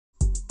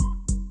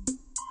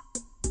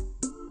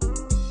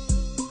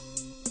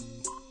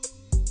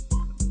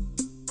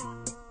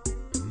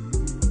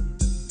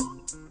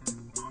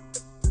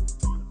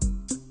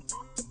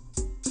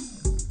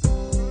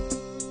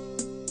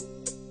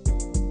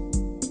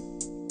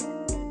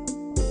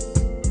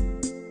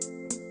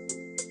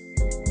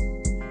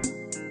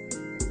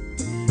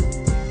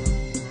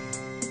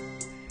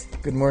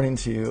Good morning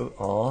to you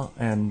all,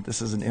 and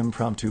this is an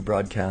impromptu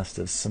broadcast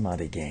of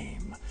Samadhi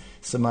Game.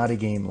 Samadhi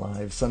Game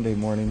live Sunday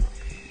morning,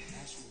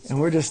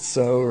 and we're just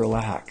so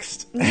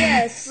relaxed.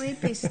 Yeah,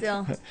 sleepy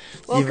still.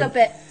 Woke up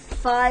at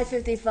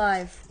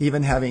 5:55.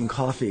 Even having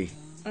coffee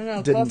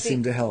didn't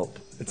seem to help.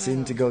 It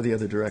seemed to go the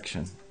other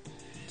direction.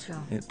 True.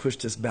 It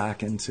pushed us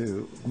back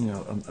into,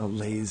 a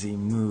lazy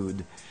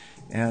mood,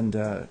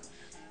 and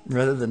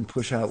rather than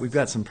push out, we've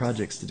got some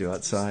projects to do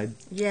outside.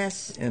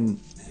 Yes. And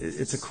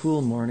it's a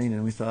cool morning,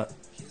 and we thought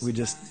we'd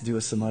just do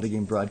a Samadhi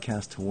Game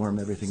broadcast to warm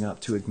everything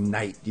up, to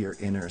ignite your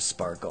inner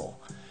sparkle,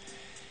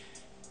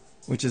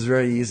 which is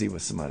very easy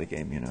with Samadhi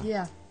Game,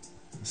 Yeah.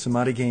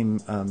 Samadhi Game,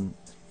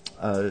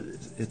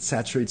 it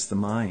saturates the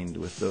mind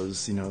with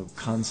those,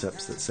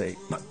 concepts that say,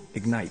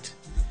 ignite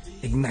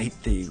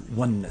the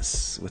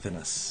oneness within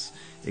us,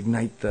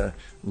 ignite the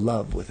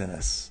love within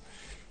us.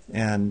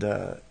 And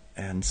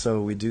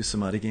so we do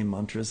Samadhi Game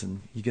mantras,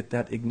 and you get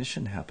that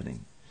ignition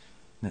happening.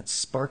 And that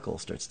sparkle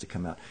starts to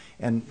come out.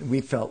 And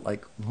we felt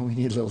like we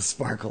need a little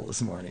sparkle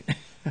this morning.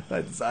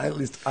 At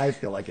least I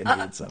feel like I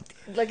needed some.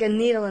 Like a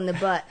needle in the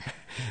butt.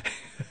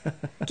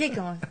 Keep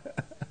going.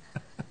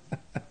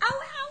 Ow,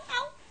 ow,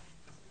 ow.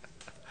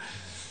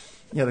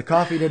 Yeah, the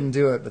coffee didn't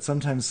do it, but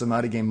sometimes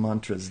Samadhi Game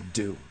mantras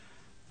do.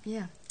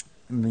 Yeah.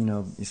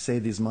 You say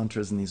these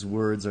mantras and these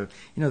words are,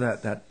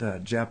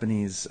 that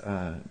Japanese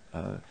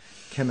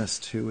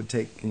chemist who would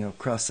take,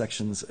 cross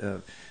sections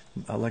of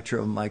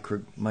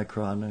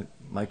micron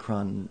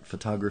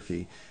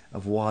photography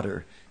of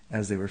water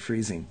as they were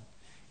freezing,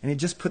 and he'd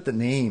just put the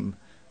name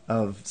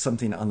of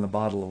something on the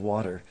bottle of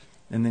water,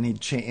 and then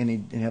he'd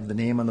have the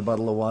name on the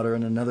bottle of water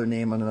and another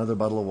name on another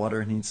bottle of water,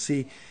 and he'd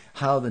see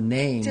how the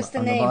name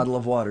on the bottle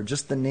of water,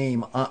 just the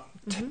name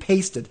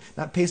pasted,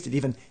 not pasted,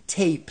 even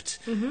taped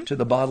to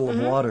the bottle of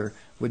water,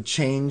 would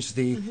change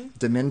the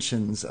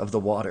dimensions of the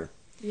water.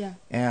 Yeah.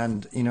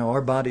 And,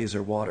 our bodies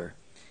are water.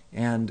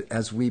 And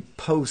as we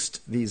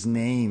post these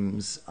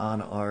names on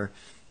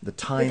the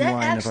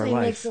timeline of our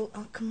life.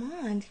 Come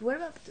on.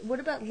 What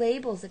about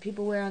labels that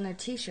people wear on their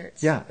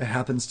T-shirts? Yeah, it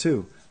happens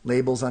too.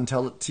 Labels on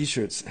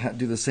T-shirts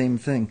do the same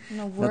thing.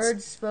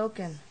 Words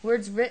spoken,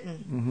 words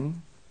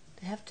written.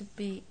 They have to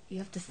be. You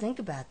have to think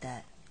about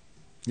that.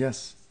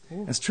 Yes.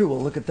 That's true. Well,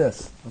 look at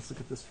this. Let's look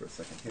at this for a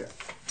second here.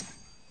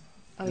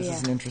 This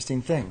is an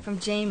interesting thing. From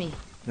Jamie.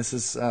 This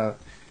is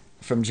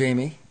from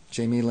Jamie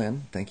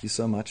Lynn. Thank you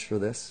so much for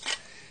this.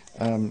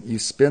 You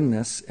spin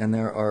this, and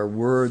there are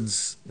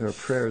words, there are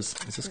prayers.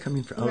 Is this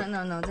coming from?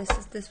 No.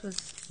 This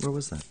was. Where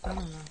was that? I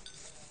don't know.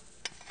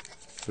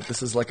 But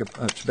this is like a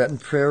Tibetan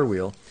prayer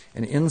wheel,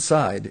 and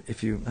inside, I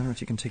don't know if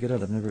you can take it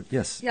out.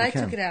 Yes. Yeah, I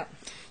took it out.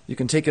 You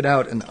can take it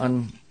out and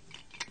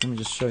let me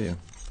just show you.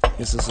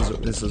 This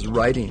is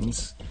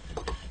writings.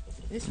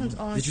 This one's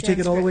all in Did you take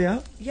it all the way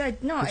out? Yeah,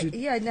 no.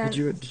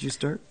 Did you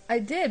start? I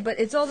did, but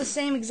it's all the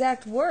same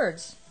exact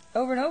words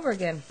over and over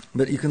again.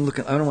 But you can look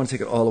at. I don't want to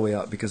take it all the way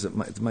out because it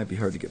might be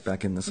hard to get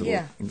back in this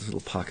little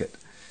pocket.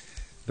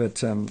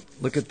 But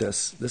look at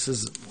this. This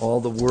is all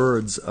the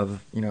words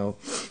of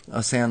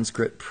a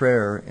Sanskrit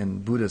prayer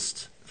in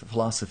Buddhist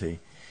philosophy,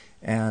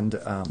 and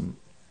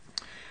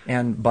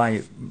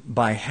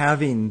by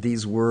having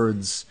these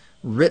words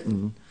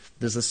written,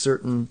 there's a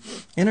certain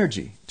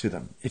energy to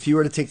them. If you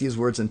were to take these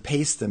words and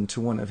paste them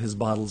to one of his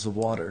bottles of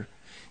water,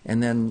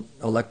 and then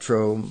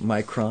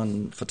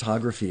electromicron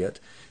photography it,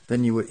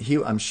 then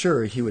I'm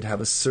sure he would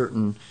have a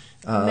certain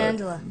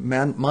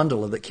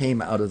mandala that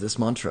came out of this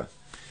mantra.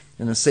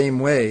 In the same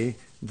way,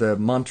 the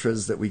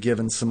mantras that we give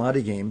in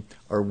Samadhi Game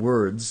are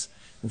words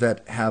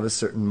that have a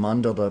certain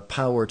mandala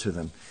power to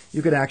them.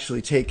 You could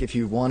actually take, if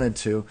you wanted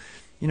to,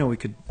 we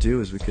could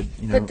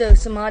put the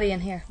Samadhi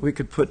in here. We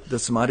could put the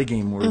Samadhi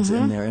Game words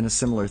in there, in a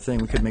similar thing.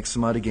 We could make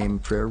Samadhi Game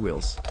prayer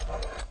wheels.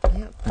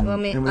 Yep.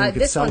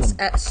 This one's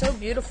so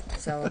beautiful.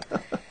 So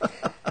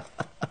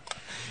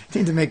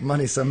need to make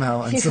money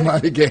somehow on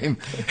Samadhi Game.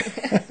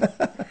 You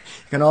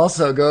can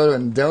also go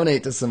and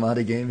donate to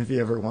Samadhi Game if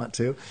you ever want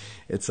to.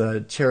 It's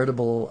a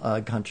charitable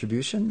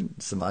contribution,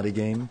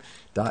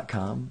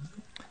 samadhigame.com.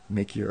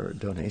 Make your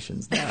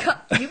donations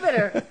now. You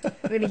better.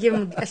 We're going to give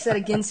him a set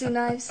of Ginsu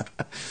knives.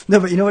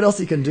 No, but you know what else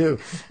you can do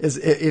is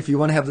if you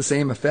want to have the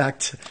same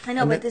effect. I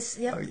know, but this.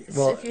 Yep.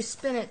 So if you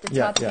spin it, the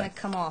top's going to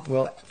come off.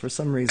 Well, for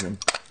some reason,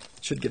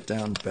 it should get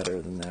down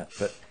better than that.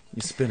 But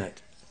you spin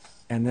it,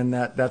 and then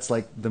that's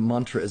like the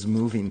mantra is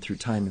moving through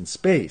time and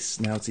space.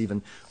 Now it's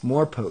even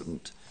more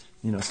potent.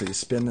 So you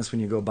spin this when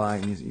you go by,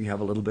 and you have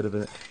a little bit of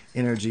an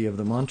energy of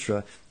the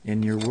mantra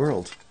in your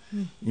world.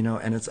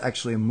 And it's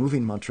actually a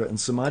moving mantra, and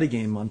Samadhi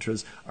Game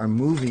mantras are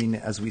moving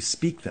as we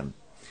speak them.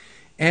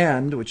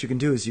 And what you can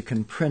do is you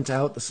can print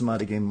out the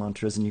Samadhi Game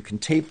mantras, and you can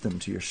tape them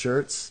to your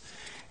shirts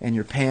and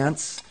your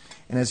pants,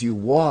 and as you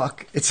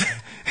walk, it's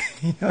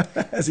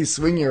as you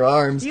swing your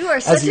arms, you are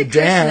such as you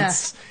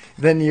dance,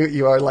 then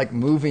you are like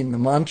moving the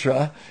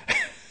mantra.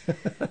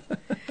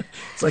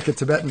 It's like a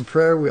Tibetan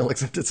prayer wheel,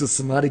 except it's a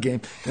Samadhi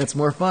Game, and it's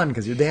more fun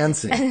because you're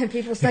dancing. And then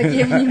people start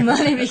giving you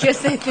money because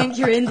they think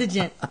you're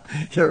indigent.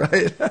 You're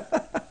right.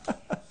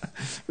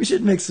 We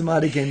should make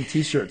Samadhi Game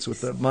T-shirts with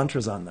the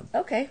mantras on them.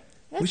 Okay.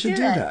 We should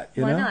do that.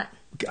 You Why know? not?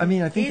 I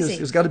mean, I think Easy.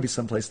 there's got to be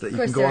some place that you can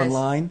course go there is.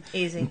 online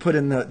Easy. and put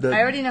in the.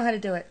 I already know how to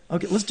do it.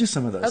 Okay, let's do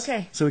some of those.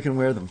 Okay. So we can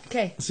wear them.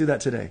 Okay. Let's do that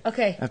today.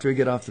 Okay. After we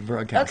get off the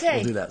broadcast, Okay.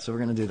 we'll do that. So we're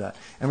going to do that,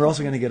 and we're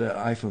also going to get an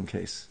iPhone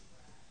case.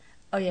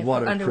 Oh yeah,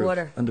 Waterproof.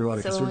 underwater.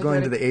 Underwater, because So we're when we going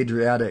go to the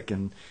Adriatic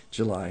in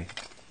July.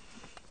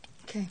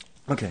 Okay.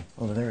 Okay.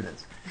 Oh, there it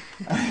is.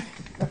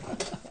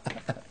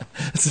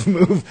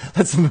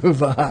 Let's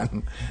move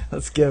on.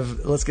 Let's get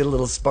a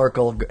little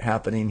sparkle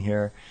happening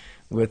here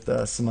with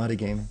Samadhi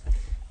Game,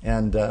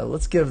 and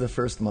let's give the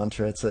first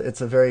mantra.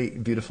 It's a very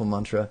beautiful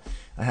mantra.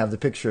 I have the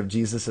picture of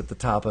Jesus at the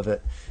top of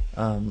it.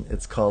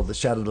 It's called the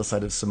Shadowless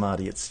Light of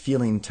Samadhi. It's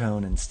feeling,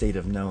 tone, and state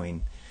of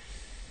knowing.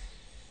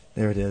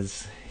 There it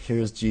is.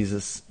 Here's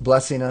Jesus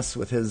blessing us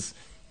with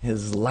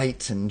his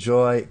light and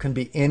joy. It can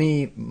be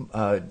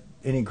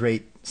any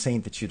great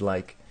saint that you'd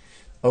like.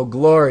 O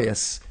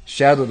glorious,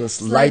 shadowless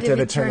light of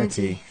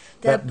eternity,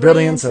 that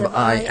brilliance of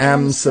I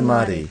am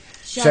Samadhi,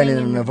 shining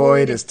in the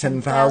void as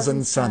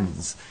 10,000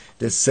 suns,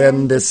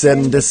 descend,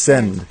 descend,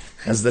 descend,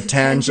 as the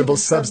tangible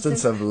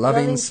substance of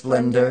loving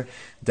splendor,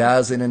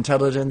 dazzling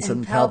intelligence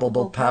and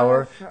palpable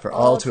power for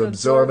all to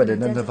absorb and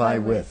identify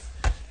with,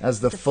 as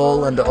the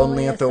full and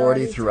only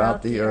authority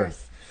throughout the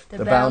earth,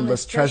 the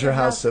boundless treasure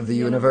house of the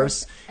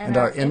universe, and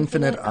our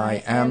infinite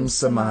I am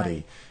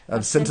Samadhi,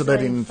 of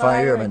scintillating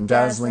fire and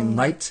dazzling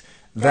light,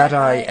 that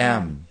I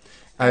am.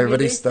 I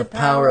release the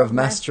power of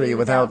mastery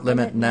without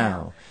limit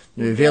now,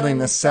 revealing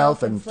the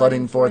self and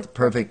flooding forth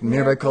perfect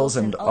miracles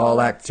and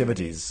all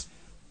activities,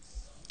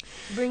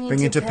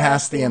 bringing to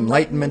pass the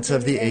enlightenment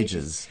of the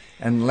ages,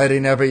 and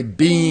letting every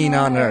being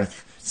on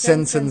earth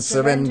sense and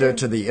surrender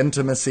to the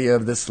intimacy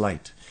of this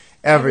light.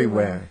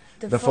 Everywhere,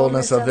 the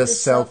fullness of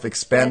this self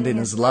expanding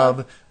as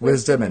love,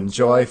 wisdom, and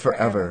joy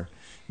forever.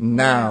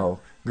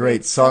 Now,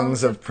 great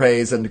songs of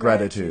praise and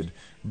gratitude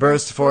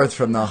burst forth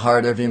from the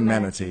heart of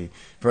humanity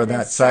for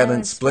that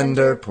silent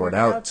splendor poured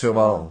out to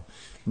all.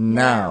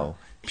 Now,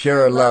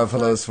 pure love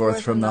flows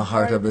forth from the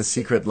heart of the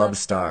secret love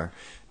star,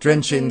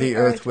 drenching the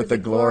earth with the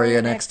glory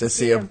and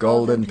ecstasy of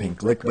golden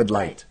pink liquid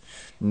light.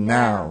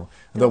 Now,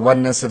 the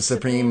oneness of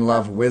supreme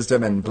love,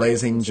 wisdom, and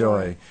blazing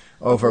joy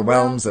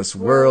overwhelms this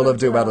world of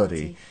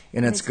duality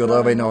in its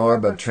glowing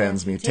orb of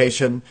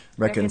transmutation,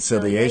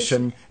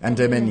 reconciliation, and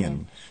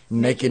dominion,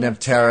 making of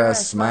Terra a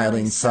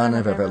smiling sun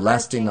of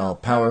everlasting,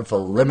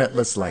 all-powerful,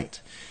 limitless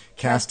light,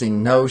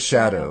 casting no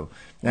shadow,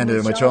 and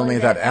in which only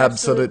that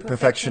absolute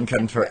perfection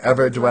can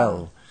forever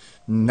dwell.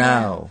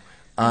 Now,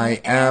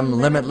 I am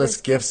limitless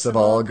gifts of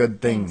all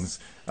good things,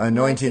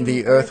 anointing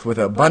the earth with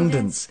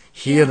abundance,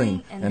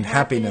 healing, and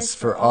happiness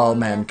for all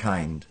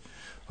mankind.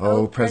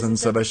 O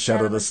presence of a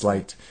shadowless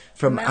light,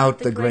 from out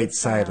the great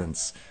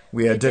silence,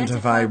 we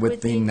identify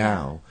with thee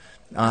now.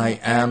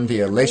 I am the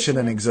elation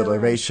and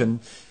exhilaration,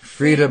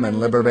 freedom and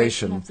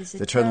liberation, the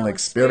eternal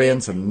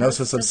experience and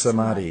gnosis of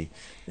Samadhi,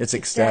 its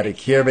ecstatic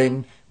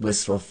hearing,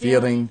 blissful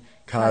feeling,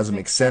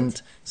 cosmic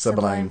scent,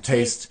 sublime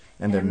taste,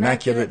 and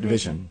immaculate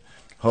vision,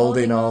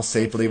 holding all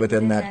safely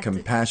within that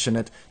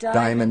compassionate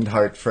diamond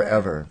heart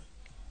forever.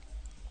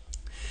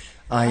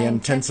 I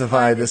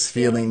intensify this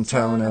feeling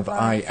tone of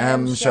I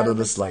am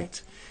shadowless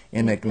light,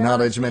 in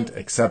acknowledgement,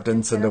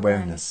 acceptance, and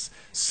awareness,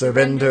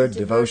 surrender,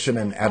 devotion,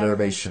 and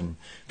adoration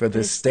for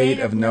this state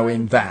of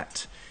knowing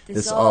that,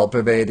 this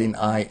all-pervading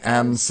I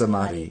am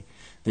Samadhi,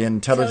 the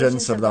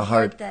intelligence of the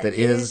heart that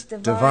is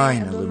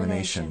divine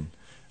illumination.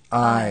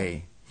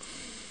 I,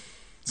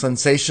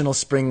 SunSational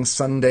Spring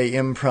Sunday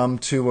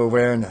Impromptu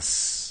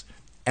Awareness,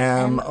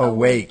 am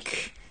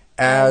awake,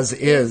 as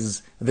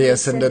is the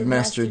Ascended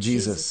Master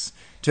Jesus,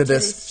 to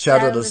this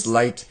shadowless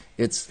light,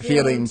 its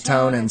feeling,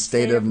 tone, and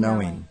state of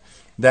knowing,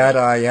 that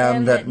I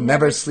am that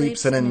never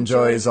sleeps and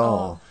enjoys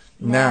all,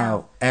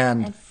 now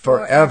and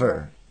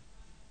forever.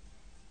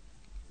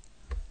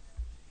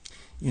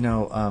 You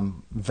know,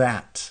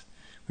 that,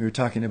 we were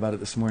talking about it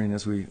this morning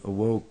as we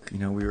awoke. You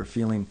know, we were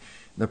feeling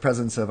the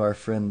presence of our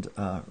friend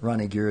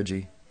Ronnie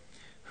Giraji,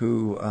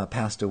 who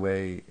passed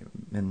away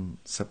in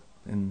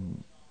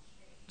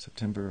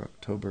September,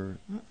 October.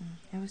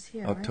 I was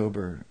here.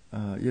 October.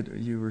 Right?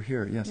 You were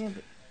here, yes. Yeah,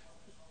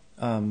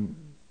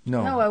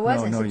 no, I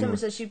wasn't. No, September,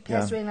 so she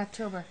passed away in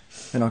October.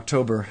 In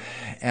October,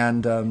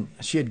 and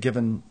she had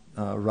given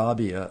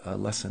Robbie a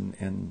lesson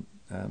in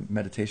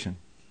meditation.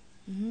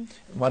 Mm-hmm.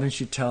 Why don't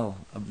you tell?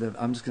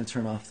 I'm just going to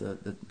turn off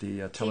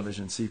the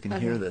television so you can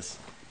hear this.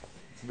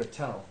 But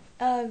tell.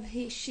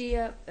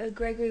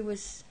 Gregory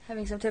was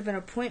having some type of an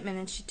appointment,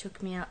 and she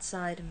took me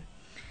outside and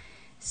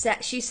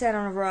she sat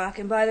on a rock.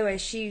 And by the way,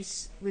 she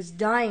was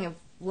dying of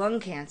lung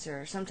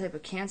cancer or some type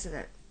of cancer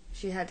that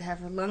she had to have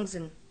her lungs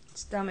and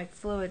stomach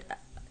fluid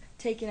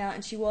taken out,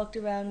 and she walked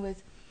around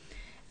with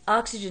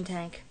oxygen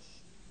tank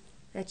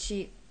that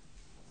she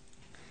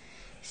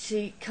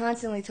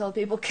constantly told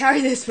people,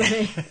 carry this for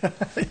me.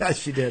 Yeah,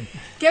 she did.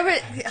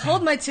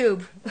 Hold my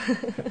tube.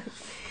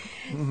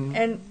 Mm-hmm.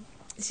 And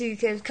she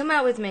goes, come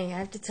out with me. I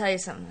have to tell you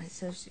something.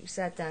 So she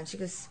sat down. She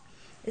goes,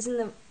 it's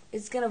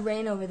going to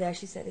rain over there.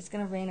 She said, it's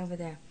going to rain over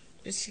there.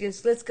 She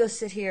goes, let's go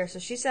sit here. So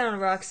she sat on a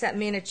rock, sat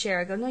me in a chair.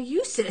 I go, no,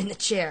 you sit in the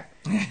chair.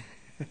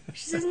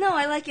 She says, no,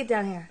 I like it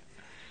down here.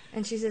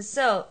 And she says,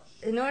 so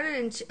in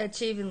order to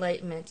achieve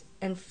enlightenment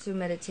and through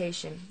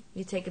meditation,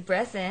 you take a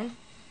breath in,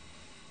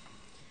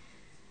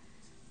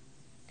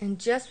 and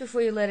just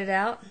before you let it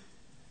out,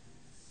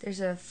 there's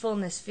a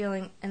fullness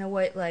feeling and a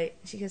white light.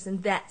 She goes,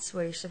 and that's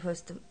where you're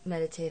supposed to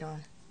meditate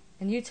on.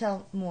 And you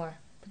tell more,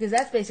 because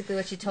that's basically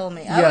what she told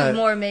me. I was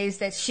more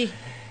amazed that she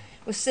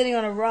was sitting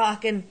on a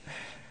rock and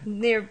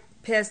near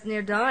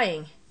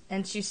dying,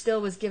 and she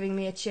still was giving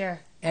me a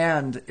chair.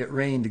 And it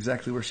rained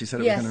exactly where she said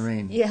it was going to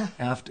rain. Yeah.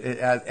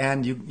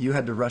 And you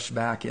had to rush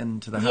back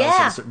into the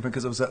house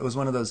because it was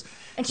one of those.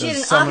 And she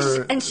those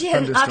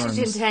had an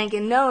oxygen tank,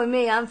 and knowing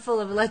me, I'm full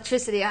of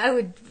electricity.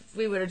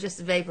 We would have just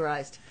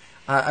vaporized.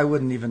 I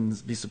wouldn't even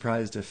be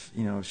surprised if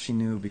she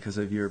knew because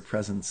of your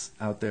presence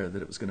out there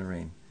that it was going to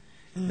rain.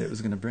 That it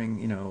was going to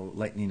bring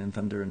lightning and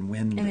thunder and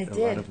wind, and it a did.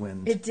 lot of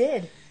wind. It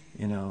did.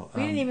 We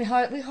didn't even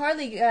we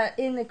hardly got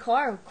in the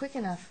car quick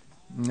enough.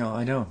 No,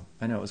 I know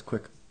it was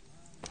quick,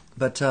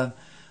 but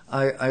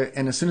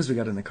and as soon as we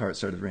got in the car, it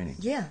started raining.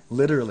 Yeah,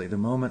 literally the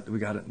moment we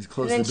got it,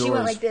 closed and then the doors. She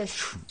went like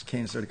this.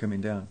 Cane started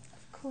coming down.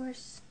 Of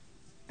course.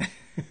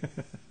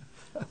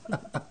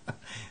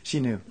 She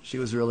knew. She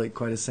was really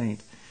quite a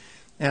saint,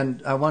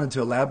 and I wanted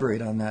to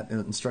elaborate on that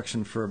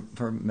instruction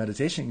for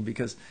meditation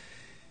because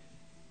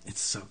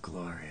it's so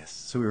glorious.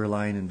 So we were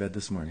lying in bed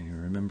this morning, we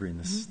were remembering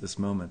this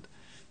moment.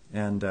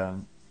 And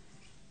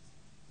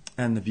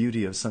the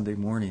beauty of Sunday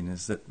morning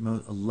is that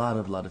a lot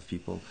of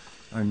people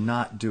are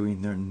not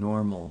doing their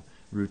normal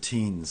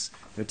routines.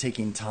 They're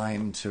taking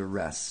time to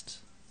rest.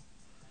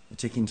 They're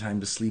taking time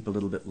to sleep a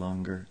little bit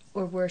longer.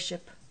 Or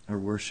worship.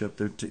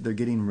 They're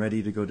getting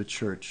ready to go to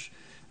church,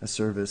 a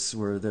service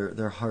where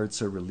their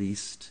hearts are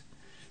released,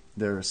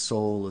 their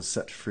soul is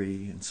set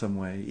free in some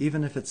way.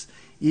 Even if it's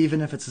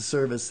a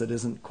service that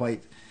isn't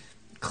quite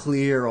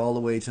clear all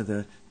the way to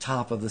the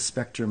top of the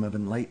spectrum of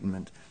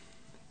enlightenment.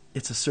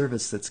 It's a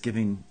service that's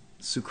giving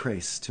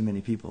sucrase to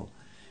many people.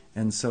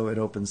 And so it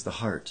opens the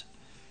heart,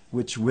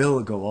 which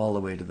will go all the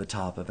way to the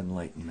top of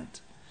enlightenment.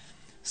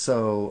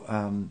 So,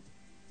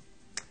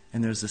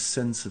 and there's a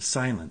sense of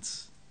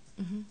silence.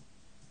 Mm-hmm.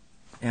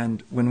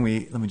 And when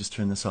let me just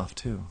turn this off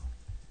too.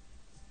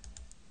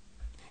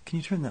 Can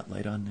you turn that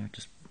light on there?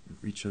 Just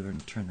reach over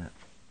and turn that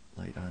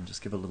light on.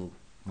 Just give a little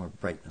more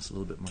brightness, a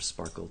little bit more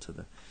sparkle to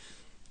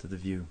the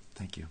view.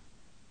 Thank you.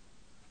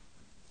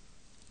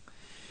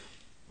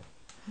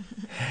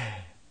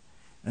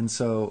 And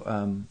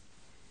so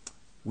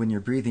when you're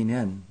breathing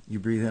in, you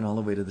breathe in all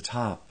the way to the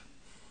top.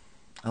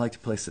 I like to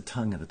place the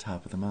tongue at the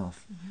top of the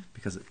mouth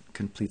because it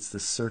completes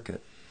this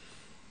circuit.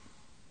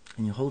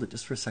 And you hold it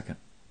just for a second.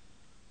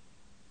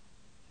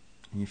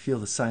 And you feel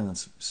the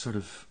silence sort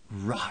of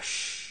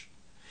rush.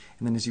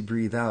 And then as you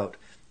breathe out,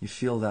 you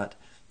feel that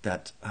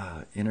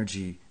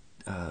energy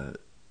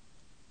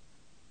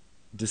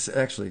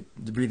actually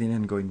breathing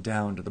in going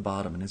down to the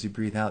bottom, and as you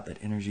breathe out, that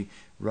energy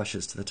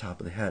rushes to the top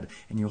of the head,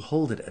 and you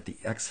hold it at the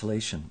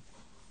exhalation.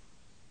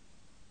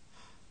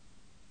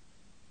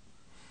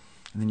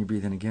 And then you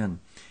breathe in again,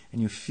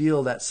 and you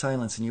feel that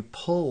silence, and you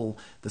pull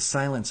the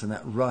silence and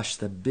that rush,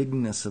 the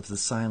bigness of the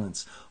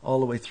silence, all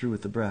the way through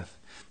with the breath.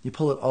 You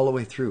pull it all the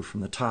way through,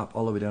 from the top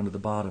all the way down to the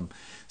bottom.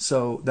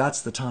 So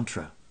that's the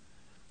Tantra.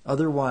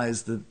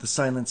 Otherwise, the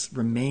silence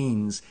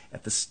remains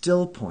at the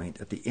still point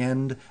at the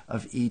end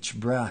of each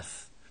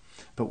breath.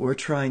 But we're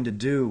trying to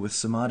do with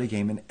Samadhi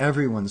game, and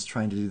everyone's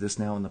trying to do this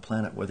now on the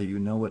planet, whether you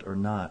know it or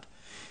not,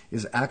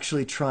 is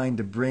actually trying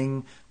to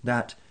bring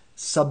that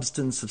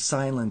substance of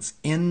silence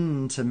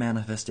into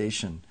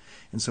manifestation.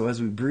 And so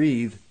as we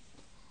breathe,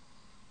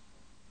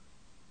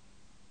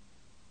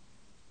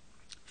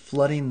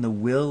 flooding the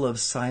will of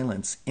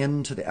silence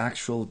into the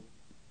actual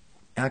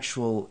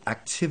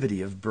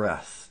activity of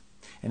breath.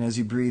 And as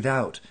you breathe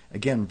out,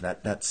 again,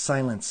 that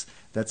silence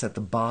that's at the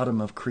bottom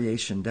of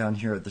creation, down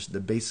here at the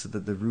base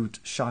of the root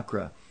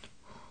chakra.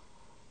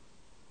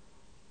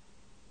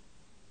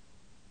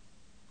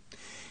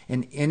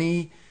 And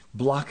any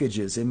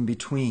blockages in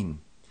between,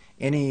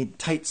 any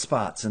tight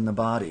spots in the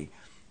body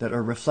that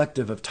are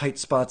reflective of tight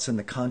spots in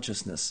the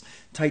consciousness,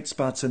 tight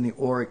spots in the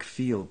auric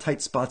field,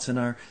 tight spots in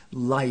our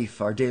life,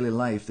 our daily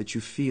life that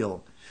you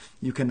feel,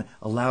 you can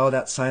allow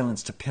that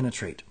silence to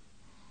penetrate.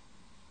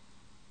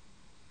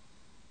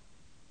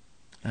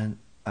 And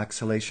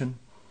exhalation.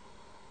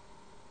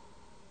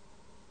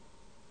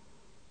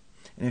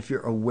 And if you're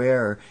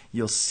aware,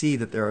 you'll see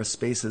that there are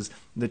spaces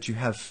that you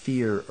have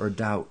fear or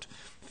doubt,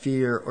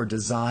 fear or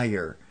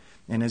desire.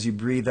 And as you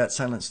breathe that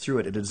silence through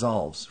it, it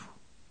dissolves.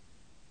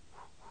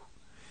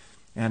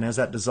 And as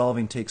that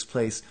dissolving takes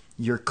place,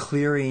 you're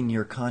clearing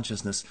your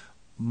consciousness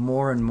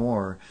more and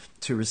more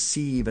to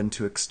receive and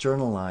to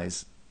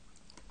externalize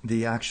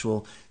the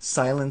actual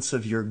silence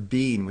of your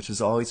being, which is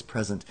always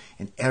present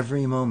in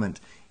every moment,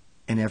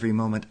 and every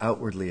moment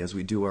outwardly, as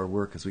we do our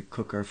work, as we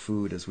cook our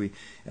food, as we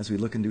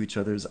look into each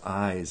other's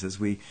eyes, as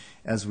we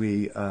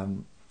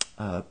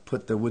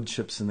put the wood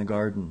chips in the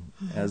garden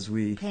as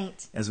we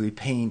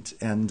paint,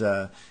 and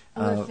I'm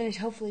gonna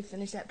hopefully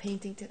finish that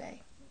painting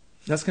today.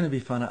 that's going to be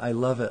fun. I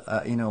love it.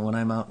 When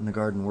I'm out in the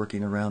garden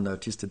working around the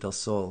Artista del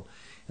Sol,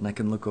 and I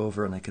can look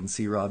over and I can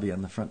see Robbie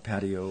on the front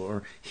patio,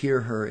 or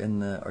hear her in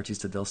the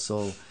Artista del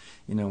Sol,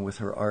 with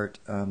her art.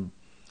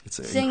 It's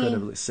Singing.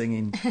 incredibly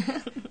singing,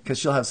 because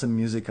she'll have some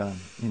music on,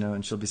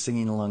 and she'll be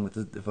singing along with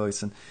the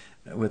voice and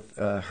with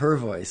her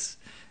voice.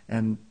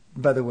 And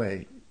by the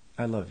way,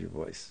 I love your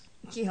voice.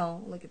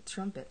 Like a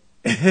trumpet.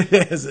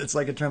 It is. It's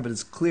like a trumpet.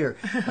 It's clear.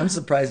 I'm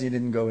surprised you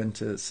didn't go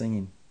into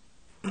singing.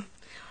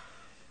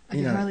 I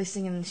can hardly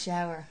sing in the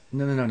shower.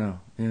 No.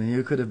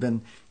 You could have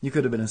been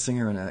a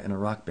singer in a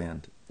rock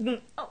band.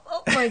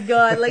 Oh my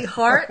God! Like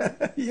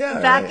Heart.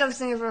 Yeah. Backup right.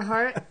 singer for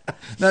Heart.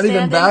 Not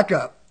even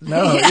backup.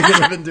 No, you could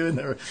have been doing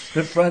the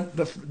front,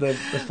 the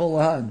full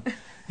on,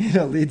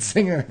 lead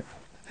singer.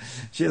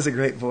 She has a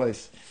great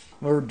voice.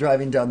 We're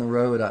driving down the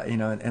road,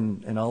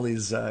 and all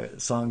these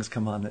songs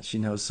come on that she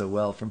knows so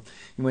well from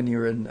when you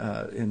were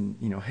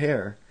in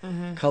hair,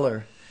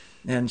 color,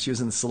 and she was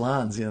in the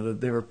salons.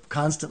 They were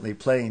constantly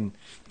playing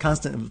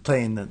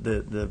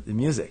the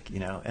music.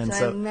 And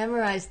so I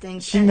memorized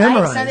things. She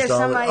memorized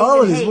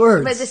all of these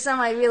words. But there's some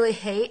I really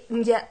hate,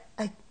 and yet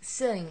I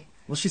sing.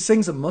 Well, she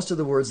sings them. Most of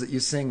the words that you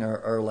sing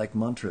are like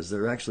mantras.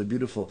 They're actually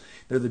beautiful.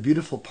 They're the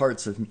beautiful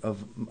parts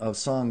of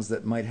songs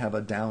that might have a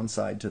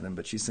downside to them.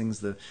 But she sings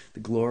the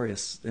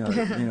glorious,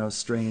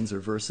 strains or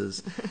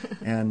verses,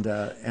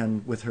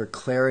 and with her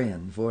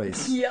clarion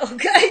voice. Yeah,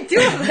 okay, do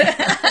it.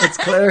 It's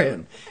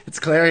clarion. It's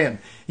clarion.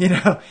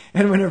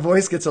 And when her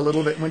voice gets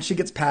when she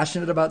gets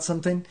passionate about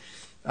something,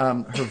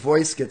 her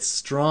voice gets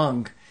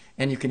strong.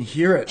 And you can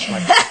hear it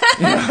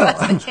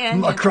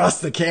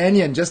across the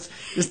canyon, just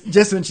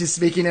when she's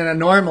speaking in a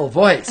normal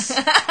voice.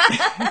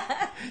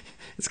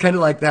 It's kind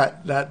of like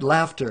that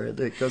laughter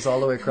that goes all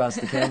the way across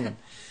the canyon.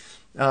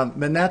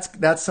 And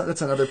that's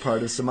another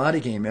part of Samadhi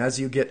game. As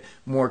you get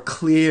more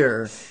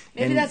clear,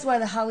 maybe that's why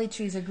the holly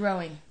trees are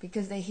growing,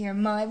 because they hear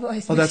my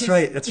voice. Oh, that's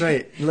right. That's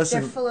right.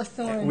 Listen, they're full of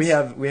thorns. We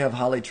have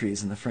holly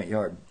trees in the front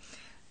yard,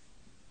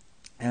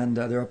 and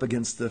they're up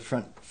against the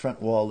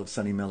front wall of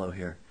Sunny Meadow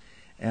here.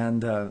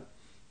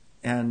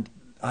 And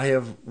I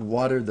have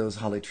watered those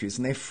holly trees,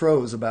 and they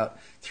froze about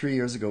 3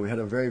 years ago. We had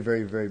a very,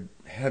 very, very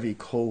heavy,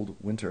 cold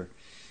winter,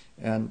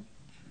 and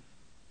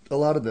a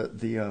lot of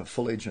the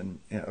foliage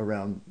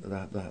around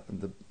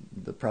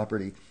the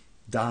property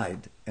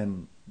died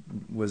and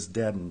was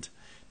deadened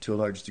to a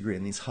large degree.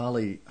 And these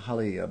holly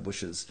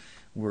bushes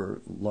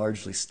were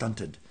largely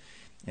stunted,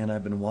 and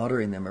I've been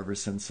watering them ever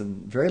since.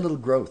 And very little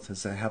growth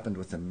has happened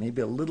with them.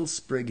 Maybe a little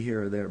sprig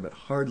here or there, but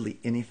hardly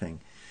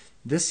anything.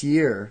 This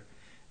year,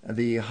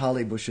 the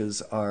holly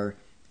bushes are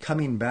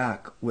coming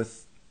back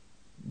with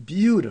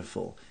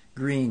beautiful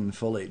green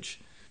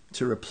foliage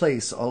to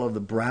replace all of the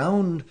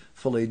brown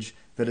foliage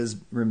that has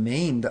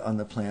remained on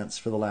the plants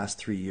for the last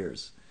 3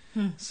 years.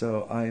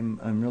 So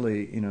I'm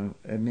really,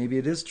 maybe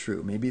it is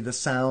true. Maybe the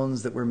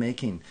sounds that we're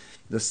making,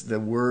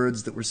 the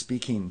words that we're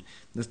speaking,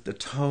 the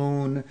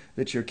tone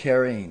that you're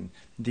carrying,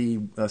 the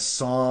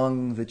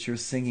song that you're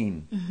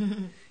singing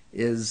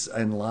is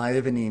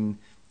enlivening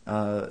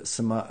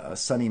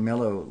Sunny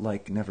Mellow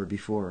like never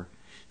before.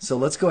 So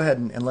let's go ahead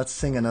and let's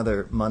sing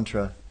another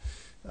mantra.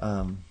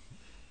 Let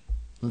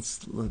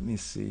me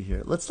see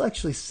here. Let's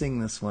actually sing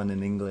this one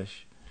in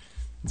English.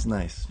 It's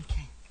nice.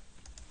 Okay.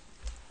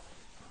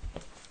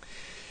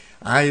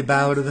 I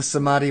bow to the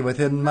Samadhi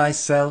within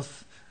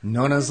myself,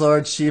 known as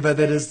Lord Shiva,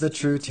 that is the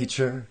true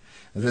teacher.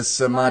 This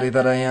Samadhi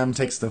that I am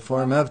takes the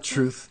form of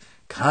truth,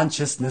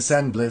 consciousness,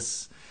 and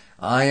bliss.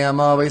 I am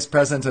always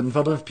present and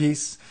full of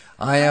peace.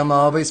 I am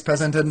always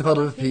present and full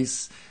of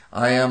peace.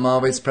 I am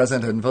always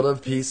present and full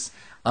of peace.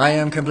 I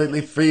am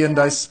completely free and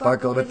I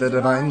sparkle with the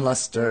divine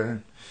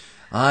luster.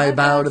 I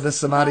bow to the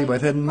Samadhi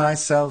within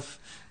myself,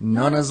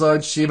 known as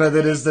Lord Shiva,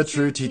 that is the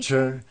true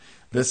teacher.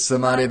 This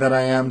Samadhi that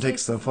I am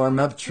takes the form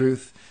of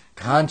truth,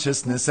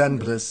 consciousness, and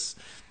bliss.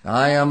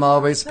 I am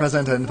always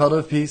present and full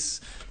of peace.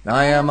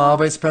 I am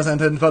always present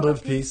and full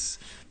of peace.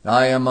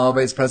 I am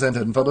always present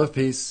and full of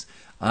peace.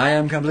 I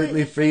am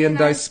completely free and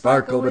I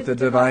sparkle with the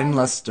divine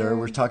luster.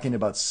 We're talking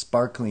about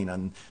sparkling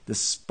on this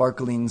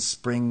sparkling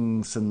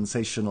spring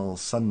SunSational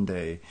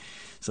Sunday.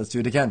 So let's do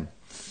it again.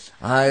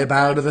 I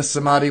bow to the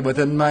Samadhi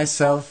within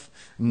myself,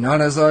 known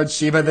as Lord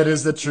Shiva, that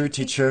is the true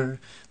teacher.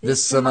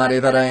 This Samadhi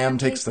that I am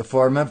takes the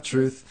form of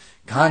truth,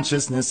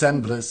 consciousness,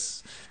 and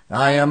bliss.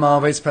 I am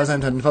always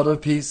present and full of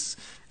peace.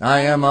 I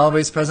am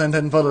always present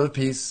and full of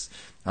peace.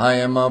 I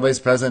am always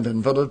present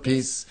and full of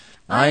peace.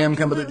 I am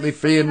completely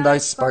free and I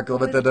sparkle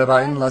with the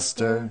divine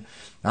luster.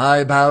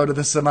 I bow to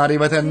the Samadhi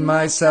within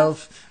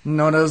myself,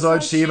 known as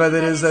Lord Shiva,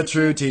 that is the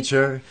true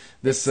teacher.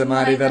 This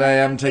Samadhi that I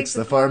am takes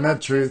the form of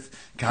truth,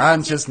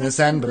 consciousness,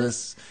 and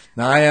bliss.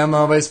 I am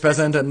always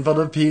present and full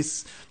of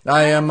peace.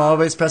 I am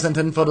always present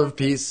and full of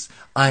peace.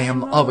 I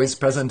am always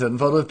present and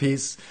full of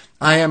peace.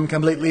 I am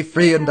completely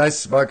free and I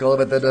sparkle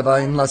with the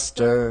divine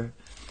luster.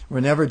 We're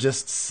never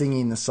just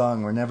singing the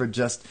song. We're never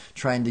just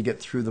trying to get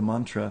through the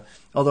mantra,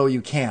 although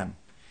you can.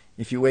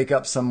 If you wake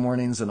up some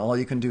mornings and all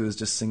you can do is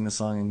just sing the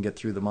song and get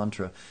through the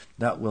mantra,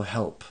 that will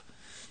help.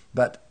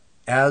 But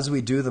as we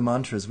do the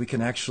mantras, we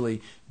can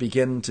actually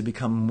begin to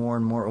become more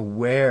and more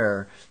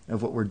aware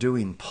of what we're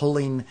doing,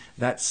 pulling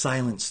that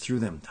silence through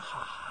them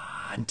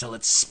until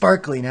it's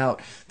sparkling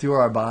out through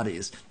our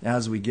bodies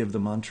as we give the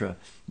mantra.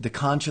 The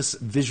conscious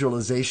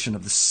visualization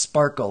of the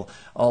sparkle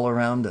all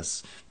around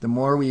us. The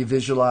more we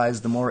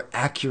visualize, the more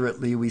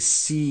accurately we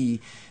see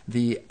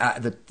the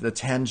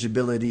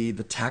tangibility,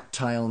 the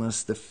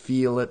tactileness, the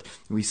feel it.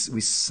 We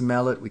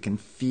smell it, we can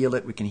feel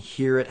it, we can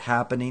hear it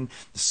happening.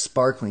 The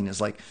sparkling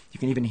is like, you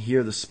can even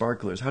hear the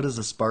sparklers. How does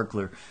a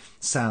sparkler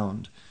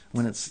sound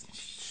when it's...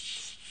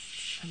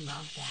 I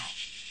love that.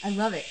 I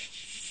love it.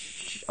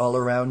 All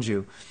around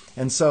you.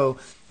 And so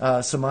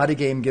Samadhi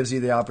Game gives you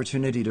the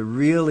opportunity to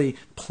really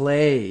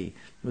play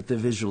with the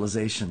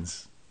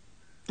visualizations.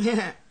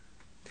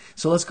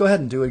 So let's go ahead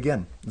and do it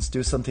again. Let's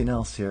do something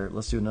else here.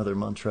 Let's do another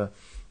mantra.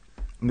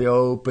 The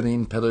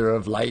opening pillar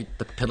of light,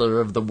 the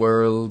pillar of the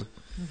world.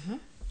 Mm-hmm.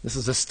 This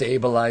is a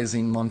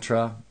stabilizing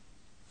mantra.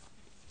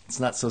 It's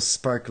not so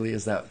sparkly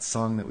as that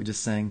song that we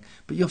just sang,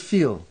 but you'll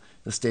feel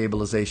the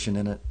stabilization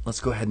in it.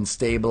 Let's go ahead and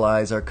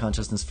stabilize our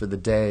consciousness for the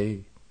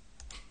day.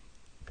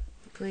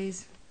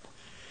 Please.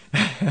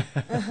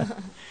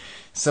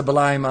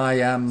 Sublime I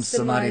am,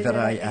 Samadhi that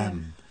I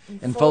am,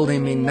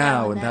 enfolding me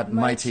now in that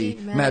mighty,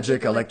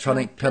 magic,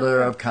 electronic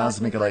pillar of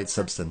cosmic light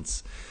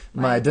substance.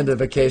 My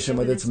identification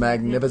with its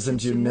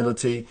magnificent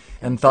humility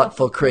and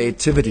thoughtful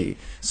creativity,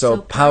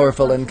 so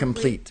powerful and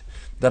complete,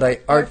 that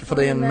I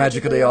artfully and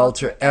magically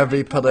alter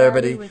every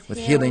polarity with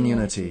healing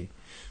unity.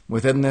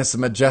 Within this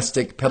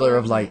majestic pillar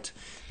of light,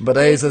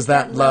 blazes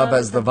that love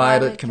as the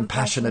violet,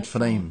 compassionate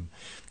flame.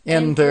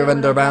 In, through,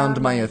 and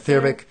around my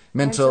etheric,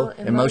 mental,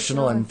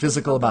 emotional, and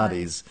physical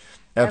bodies,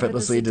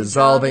 effortlessly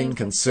dissolving,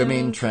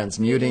 consuming,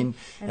 transmuting,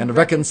 and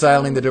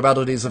reconciling the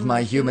dualities of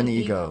my human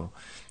ego,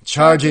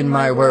 charging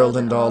my world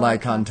and all I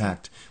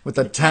contact with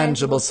the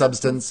tangible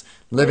substance,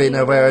 living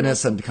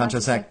awareness, and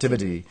conscious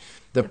activity,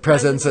 the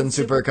presence and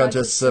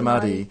superconscious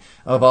samadhi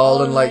of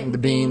all enlightened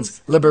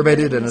beings,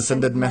 liberated and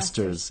ascended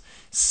masters,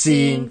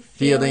 seeing,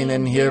 feeling,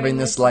 and hearing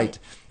this light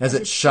as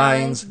it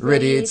shines,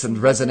 radiates, and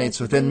resonates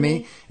within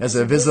me as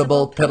a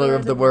visible pillar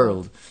of the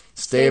world,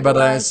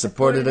 stabilized,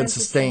 supported, and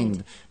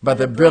sustained by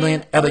the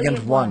brilliant,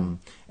 elegant One,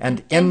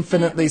 and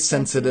infinitely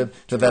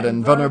sensitive to that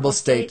invulnerable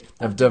state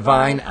of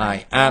divine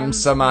I am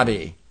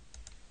samadhi.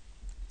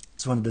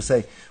 Just wanted to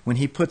say, when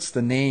he puts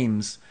the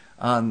names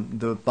on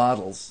the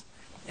bottles,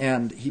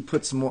 and he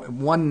puts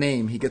one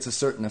name, he gets a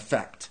certain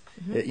effect.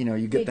 Mm-hmm.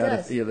 You get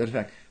that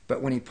effect.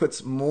 But when he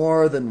puts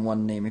more than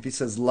one name, if he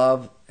says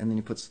love, and then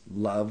he puts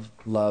love,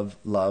 love,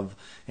 love,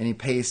 and he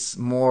pastes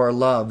more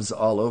loves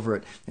all over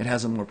it, it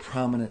has a more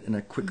prominent and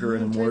a quicker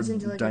and a more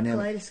into dynamic.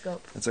 A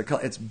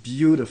kaleidoscope. It's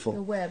beautiful.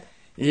 The web.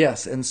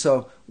 Yes, and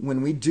so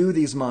when we do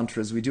these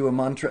mantras, we do a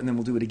mantra and then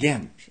we'll do it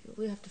again.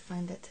 We have to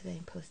find that today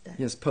and post that.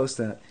 Yes, post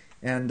that.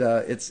 And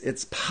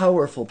it's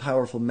powerful,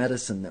 powerful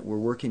medicine that we're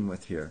working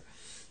with here.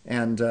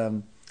 And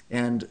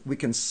we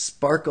can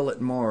sparkle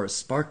it more,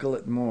 sparkle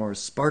it more,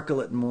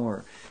 sparkle it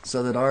more,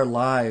 so that our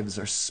lives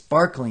are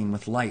sparkling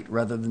with light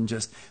rather than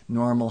just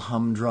normal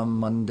humdrum,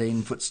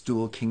 mundane,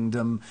 footstool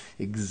kingdom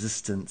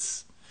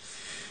existence.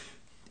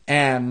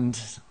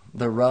 And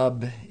the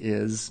rub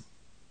is...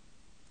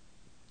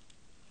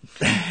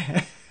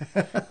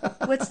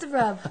 What's the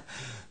rub?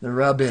 The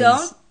rub is...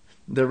 Don't?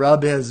 The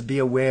rub is be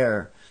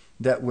aware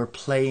that we're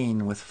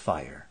playing with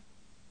fire.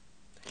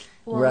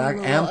 We're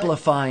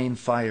amplifying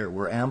fire.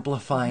 We're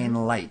amplifying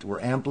light.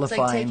 We're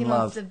amplifying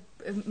love. It's like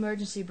taking off the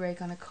emergency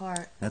brake on a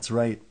car. That's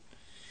right.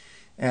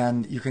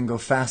 And you can go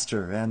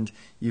faster, and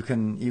you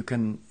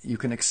can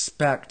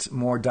expect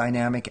more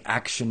dynamic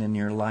action in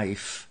your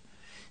life.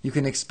 You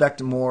can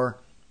expect more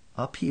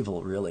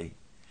upheaval, really.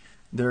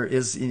 There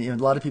is a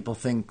lot of people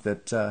think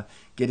that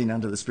getting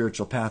onto the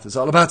spiritual path is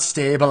all about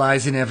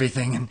stabilizing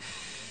everything and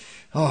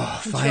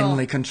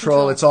finally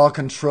control. It's all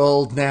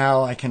controlled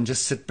now. I can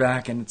just sit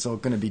back and it's all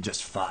going to be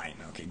just fine.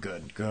 Okay,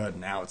 good.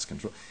 Now it's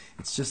controlled.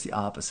 It's just the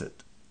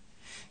opposite.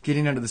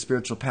 Getting onto the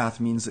spiritual path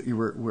means that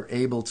we're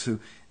able to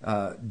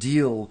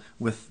deal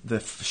with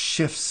the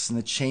shifts and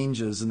the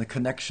changes and the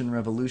connection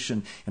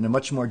revolution in a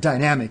much more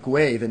dynamic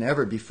way than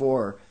ever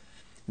before.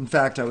 In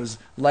fact, I was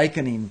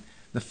likening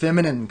the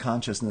feminine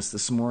consciousness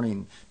this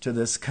morning to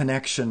this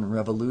connection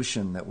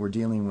revolution that we're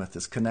dealing with,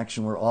 this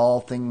connection where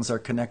all things are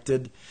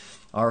connected.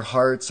 Our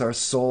hearts, our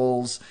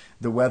souls,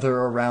 the weather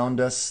around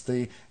us,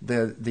 the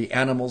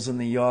animals in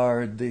the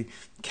yard, the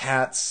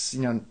cats,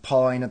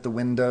 pawing at the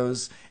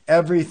windows,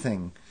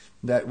 everything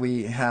that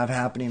we have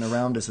happening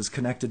around us is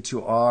connected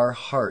to our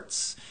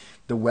hearts.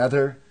 The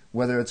weather,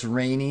 whether it's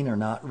raining or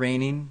not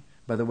raining.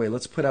 By the way,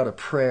 let's put out a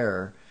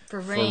prayer for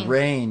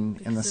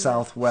rain in the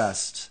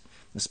Southwest,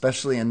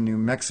 especially in New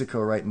Mexico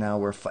right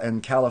now,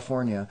 in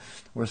California,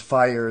 where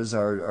fires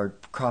are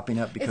cropping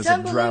up because of drought.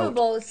 It's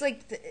unbelievable. It's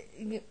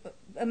like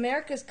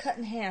America's cut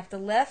in half. The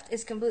left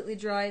is completely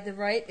dry. The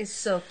right is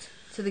soaked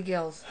to the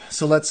gills.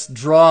 So let's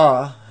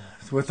draw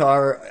with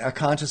our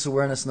conscious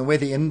awareness, and the way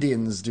the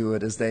Indians do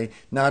it is they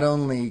not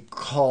only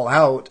call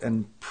out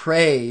and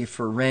pray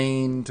for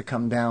rain to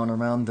come down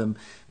around them,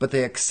 but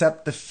they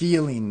accept the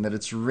feeling that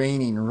it's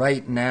raining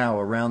right now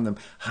around them,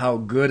 how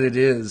good it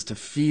is to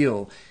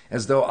feel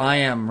as though I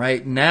am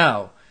right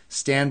now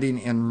standing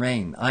in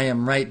rain. I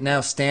am right now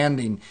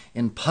standing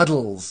in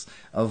puddles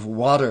of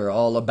water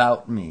all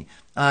about me.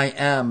 I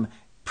am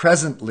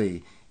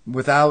presently,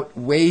 without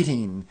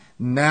waiting,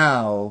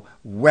 now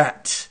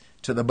wet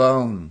to the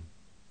bone.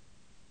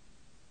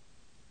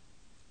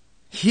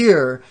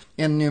 Here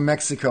in New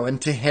Mexico, in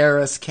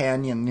Tijeras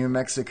Canyon, New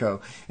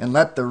Mexico, and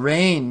let the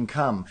rain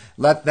come.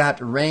 Let that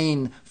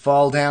rain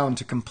fall down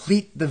to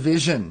complete the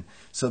vision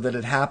so that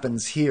it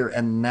happens here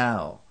and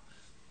now.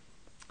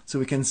 So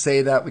we can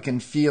say that, we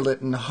can feel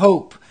it and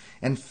hope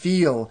and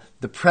feel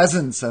the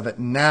presence of it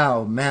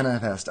now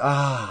manifest.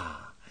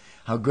 Ah,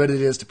 how good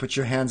it is to put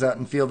your hands out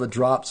and feel the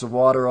drops of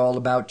water all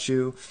about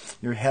you,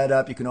 your head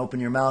up, you can open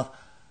your mouth,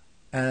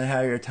 and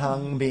have your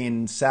tongue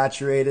being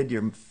saturated,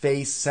 your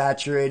face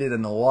saturated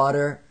in the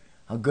water.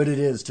 How good it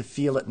is to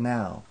feel it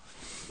now.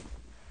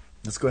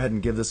 Let's go ahead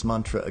and give this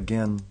mantra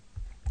again.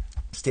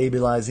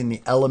 Stabilizing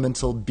the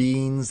elemental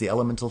beings, the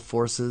elemental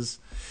forces.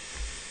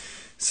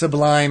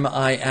 Sublime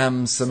I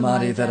am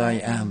Samadhi that I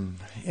am,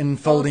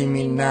 enfolding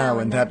me now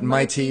in that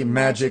mighty,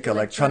 magic,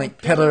 electronic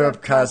pillar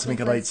of cosmic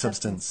light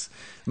substance.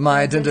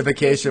 My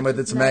identification with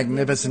its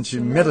magnificent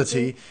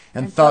humility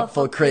and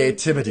thoughtful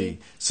creativity,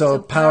 so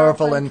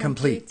powerful and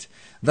complete,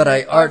 that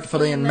I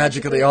artfully and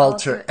magically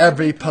alter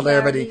every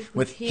polarity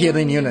with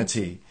healing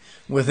unity.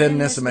 Within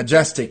this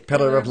majestic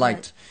pillar of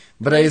light,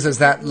 blazes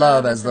that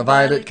love as the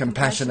violet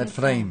compassionate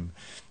flame.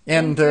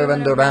 Enter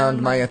and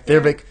around my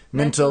etheric,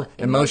 mental,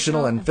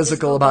 emotional, and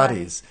physical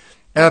bodies,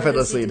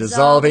 effortlessly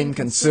dissolving,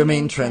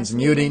 consuming,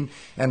 transmuting,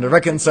 and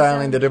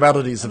reconciling the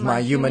dualities of my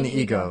human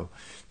ego,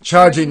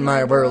 charging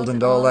my world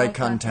and all I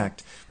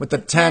contact with the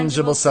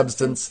tangible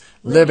substance,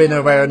 living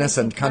awareness,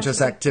 and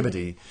conscious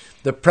activity,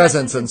 the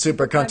presence and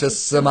superconscious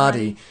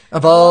samadhi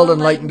of all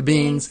enlightened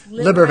beings,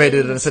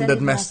 liberated and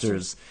ascended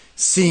masters,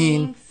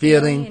 seeing,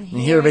 feeling, and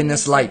hearing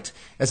this light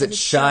as it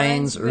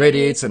shines,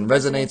 radiates, and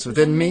resonates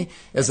within me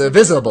as a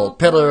visible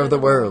pillar of the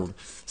world,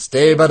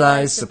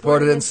 stabilized,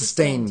 supported, and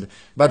sustained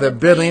by the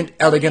brilliant,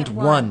 elegant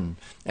One,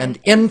 and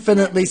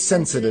infinitely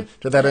sensitive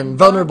to that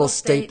invulnerable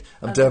state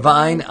of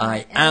divine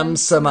I am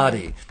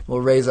Samadhi. We'll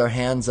raise our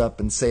hands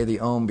up and say the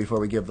Om before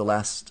we give the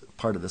last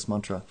part of this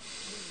mantra.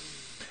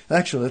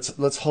 Actually,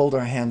 let's hold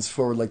our hands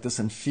forward like this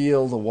and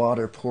feel the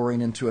water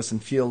pouring into us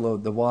and feel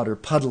the water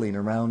puddling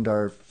around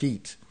our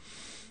feet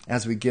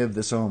as we give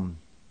this Om.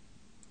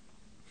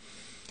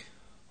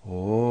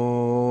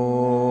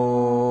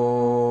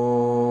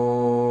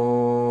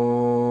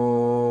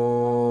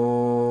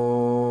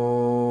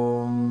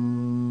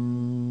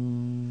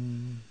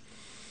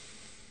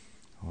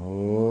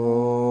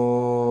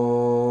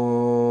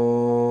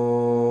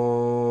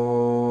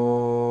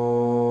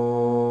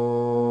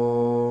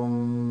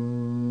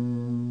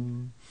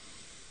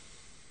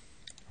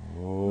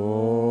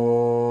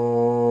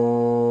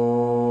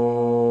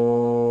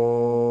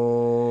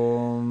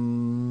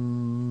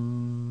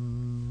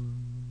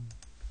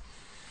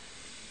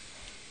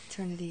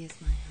 Eternity is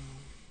my home.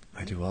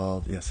 I do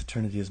all, yes,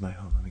 eternity is my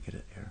home. Let me get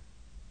it here.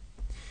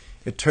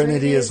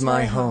 Eternity is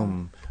my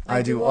home.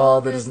 I do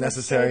all that is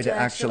necessary to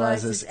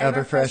actualize this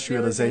ever-fresh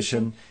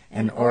realization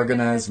and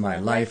organize my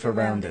life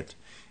around it.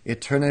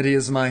 Eternity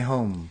is my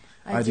home.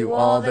 I do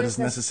all that is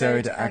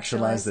necessary to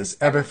actualize this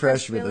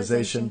ever-fresh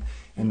realization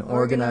and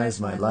organize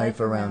my life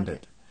around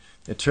it.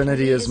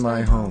 Eternity is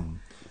my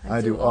home.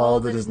 I do all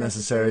that is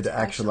necessary to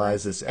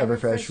actualize this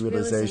ever-fresh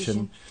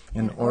realization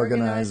and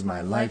organize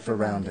my life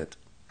around it.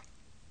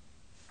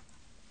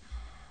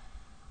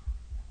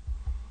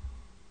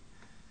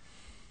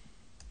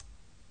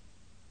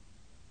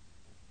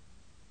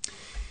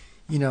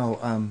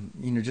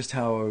 Just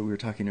how we were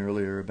talking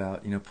earlier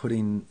about,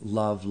 putting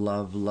love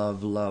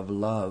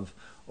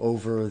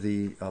over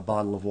the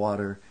bottle of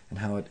water and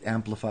how it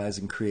amplifies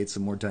and creates a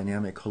more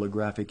dynamic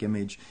holographic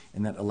image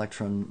in that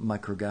electron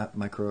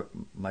micron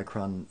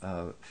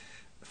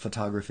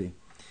photography.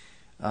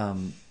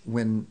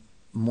 When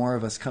more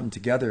of us come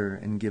together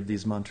and give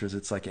these mantras,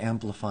 it's like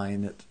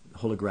amplifying it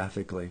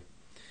holographically,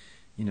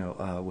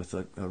 with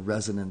a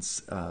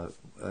resonance,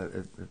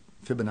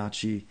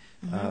 Fibonacci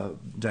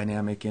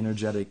dynamic,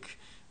 energetic,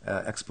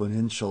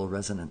 exponential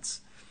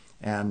resonance.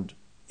 And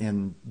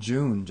in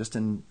June, just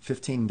in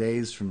 15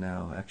 days from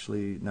now,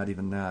 actually not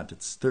even that,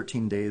 it's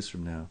 13 days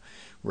from now,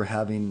 we're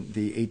having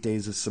the 8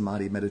 days of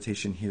Samadhi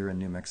meditation here in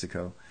New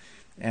Mexico.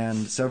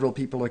 And several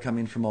people are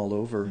coming from all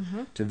over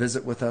to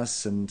visit with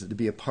us and to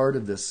be a part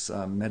of this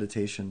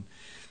meditation.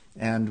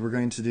 And we're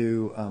going to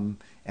do,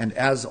 and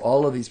as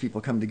all of these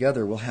people come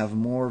together, we'll have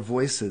more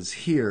voices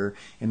here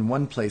in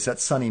one place.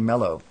 That's Sunny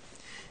Mellow.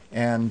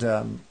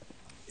 And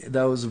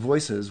those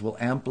voices will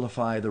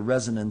amplify the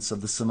resonance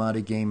of the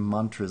Samadhi game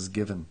mantras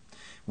given.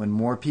 When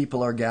more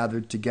people are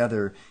gathered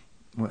together,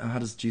 how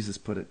does Jesus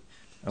put it?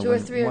 Two or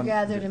three are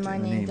gathered in my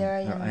name, there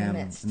I am in the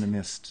midst. In the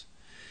midst.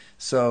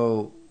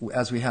 So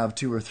as we have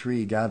two or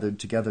three gathered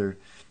together,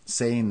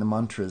 saying the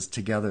mantras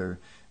together,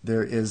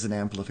 there is an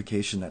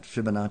amplification. That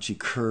Fibonacci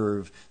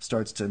curve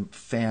starts to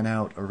fan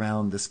out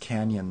around this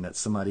canyon that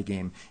Samadhi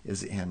Game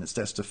is in. It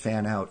starts to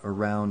fan out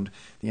around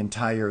the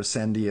entire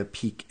Sandia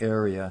Peak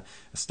area.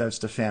 It starts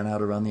to fan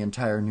out around the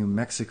entire New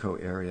Mexico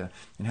area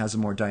and has a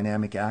more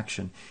dynamic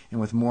action.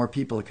 And with more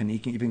people, it can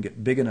even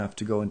get big enough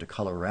to go into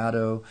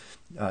Colorado,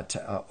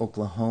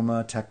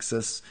 Oklahoma,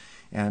 Texas,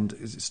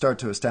 and start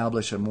to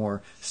establish a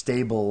more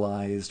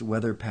stabilized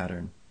weather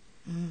pattern.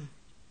 Mm.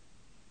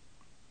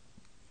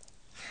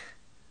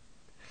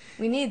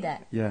 We need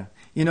that. Yeah.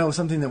 You know,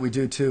 something that we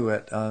do too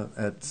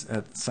at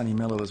Sunny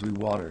Mellow is we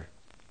water.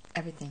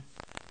 Everything.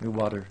 We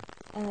water.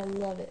 And I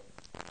love it.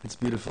 It's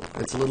beautiful.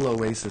 It's a little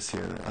oasis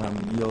here.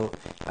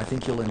 I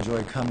think you'll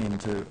enjoy coming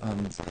to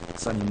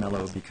Sunny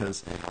Mellow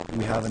because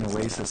we have an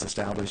oasis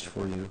established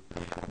for you.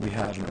 We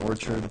have an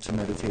orchard to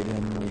meditate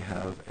in. We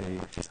have a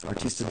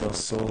Artista del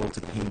Sol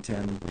to paint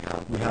in.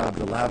 We have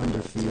the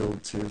lavender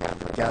field to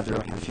gather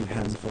up a few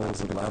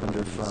handfuls of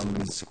lavender from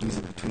and squeeze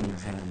it between your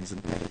hands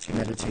and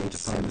meditate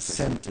upon the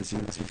scent as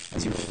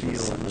you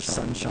feel the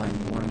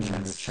sunshine warming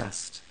in your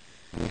chest.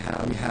 We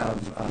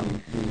have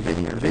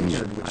the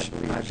vineyard, which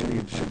I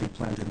believe should be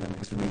planted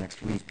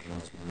next week.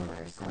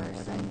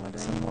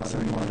 Some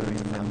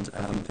watering, and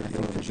I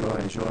think the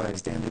joy,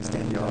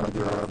 standing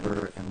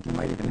arbor, and you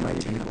might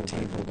even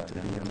table at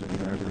the end of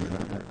the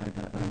arbor.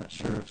 I'm not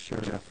sure if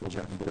Jeff will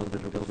build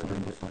it or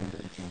find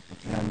it.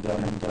 And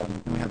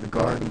we have the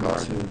garden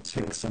to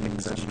take some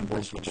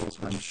vegetables, which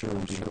I'm sure will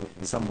be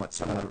somewhat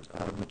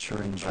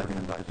maturing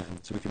by then,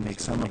 so we can make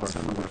some of our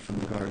food from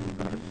the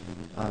garden.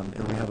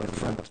 And we have a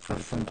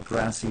front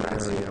grassy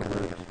area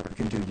where you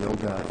can do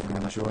yoga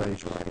and enjoy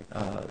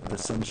the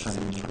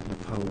sunshine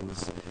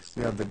pose.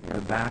 We have the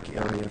back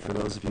area for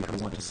those of you who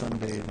want to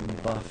sunbathe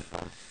and buff.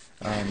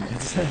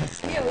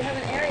 Yeah, we have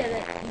an area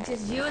that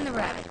just you and the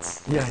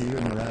rabbits. Yeah, you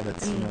and the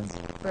rabbits. And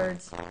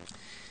birds.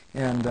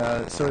 And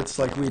so it's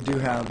like we do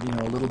have,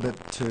 a little bit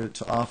to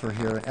offer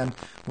here. And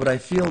what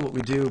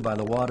we do by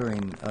the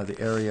watering the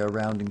area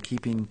around and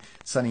keeping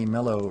Sunny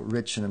Mellow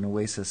rich in an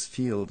oasis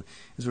field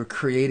is we're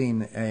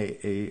creating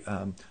a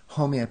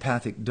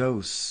homeopathic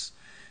dose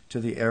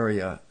to the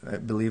area,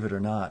 believe it or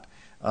not,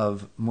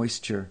 of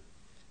moisture.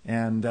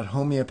 And that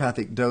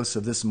homeopathic dose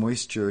of this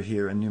moisture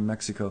here in New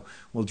Mexico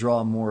will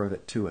draw more of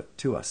it to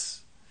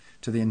us,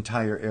 to the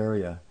entire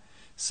area.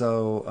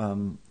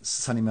 So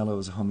Sunny Mellow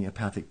is a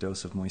homeopathic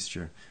dose of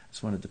moisture. I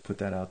just wanted to put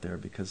that out there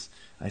because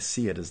I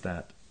see it as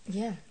that.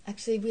 Yeah,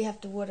 actually we have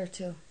to water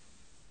too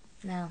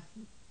now.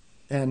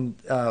 And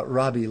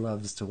Robbie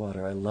loves to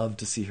water. I love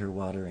to see her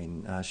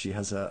watering. She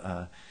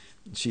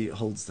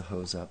holds the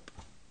hose up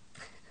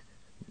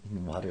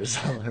and waters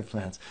all her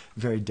plants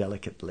very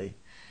delicately.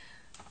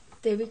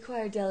 They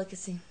require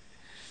delicacy.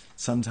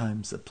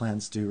 Sometimes the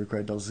plants do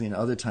require delicacy, and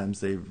other times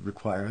they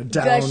require a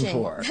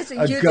downpour, That's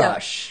what a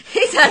gush.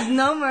 He has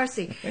no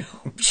mercy.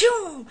 It's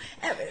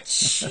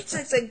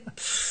like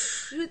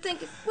you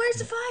think, where's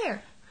the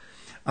fire?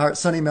 Our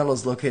Sunny Mellow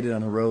is located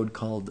on a road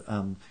called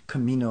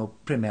Camino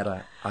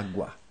Primera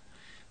Agua,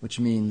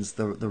 which means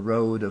the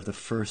road of the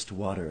first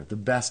water, the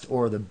best,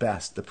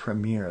 the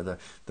premier, the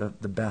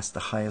best, the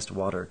highest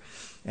water.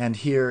 And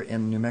here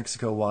in New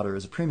Mexico, water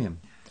is a premium.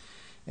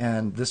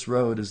 And this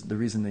road is the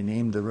reason they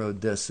named the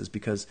road this is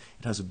because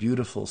it has a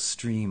beautiful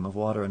stream of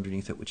water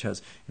underneath it, which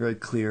has very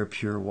clear,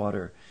 pure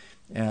water.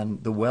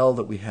 And the well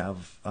that we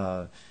have,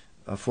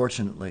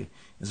 fortunately,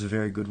 is a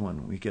very good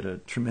one. We get a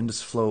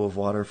tremendous flow of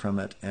water from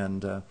it,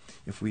 and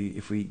if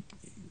we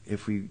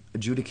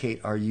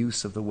adjudicate our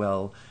use of the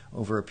well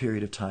over a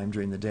period of time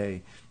during the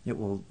day, it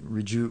will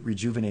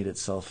rejuvenate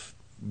itself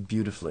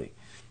beautifully,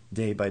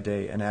 day by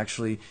day. And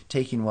actually,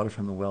 taking water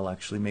from the well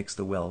actually makes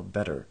the well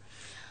better.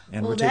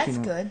 And that's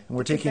good. And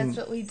we're taking, that's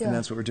what we do. And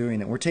that's what we're doing.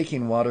 And we're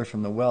taking water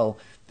from the well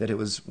that it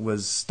was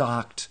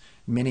stocked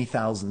many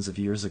thousands of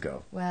years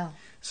ago. Wow.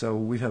 So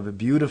we have a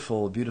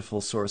beautiful, beautiful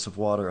source of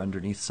water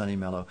underneath Sunny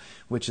Mellow,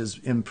 which is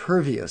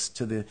impervious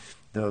to the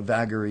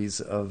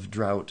vagaries of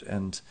drought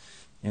and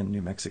in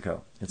New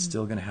Mexico. It's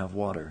still going to have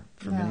water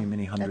for many,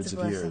 many hundreds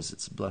of years.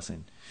 It's a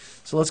blessing.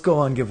 So let's go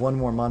on, give one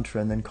more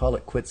mantra, and then call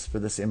it quits for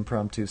this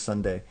impromptu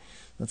Sunday.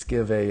 Let's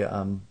give the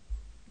I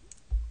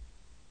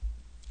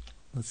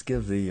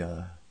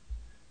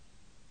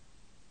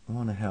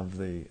want to have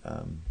the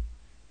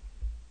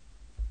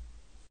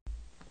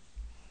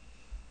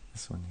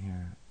this one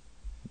here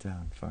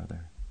down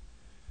farther.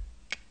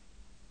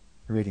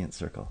 Radiant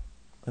circle.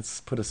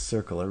 Let's put a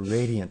circle, a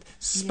radiant,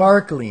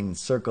 sparkling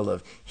circle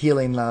of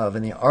healing love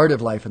and the art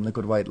of life in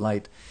liquid white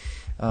light.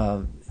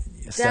 That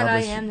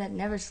I am that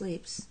never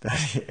sleeps.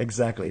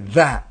 Exactly.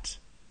 That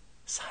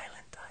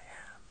silent I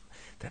am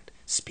that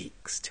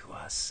speaks to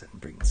us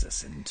and brings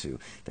us into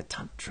the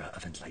tantra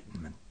of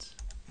enlightenment.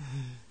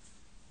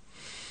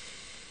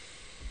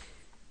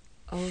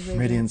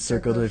 Radiant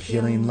circle of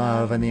healing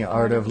love and the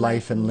art of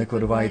life in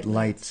liquid white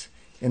light.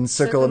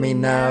 Encircle me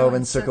now,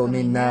 encircle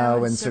me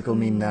now, encircle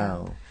me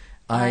now.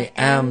 I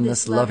am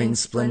this loving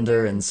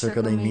splendor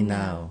encircling me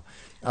now.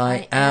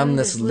 I am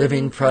this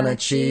living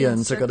prana-chi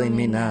encircling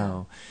me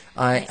now.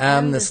 I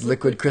am this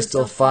liquid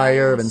crystal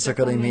fire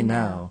encircling me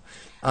now.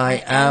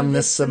 I am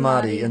this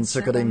samadhi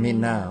encircling me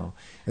now.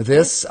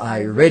 This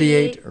I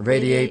radiate,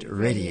 radiate,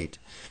 radiate.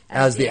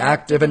 As the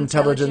active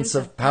intelligence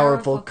of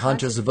powerful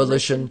conscious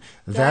volition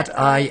that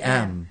I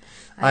am.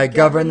 I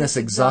govern this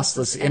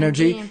exhaustless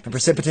energy and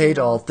precipitate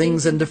all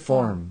things into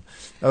form.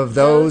 Of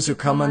those who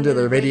come under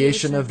the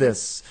radiation of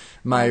this,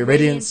 my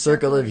radiant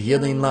circle of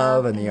healing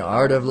love and the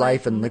art of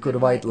life and liquid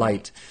white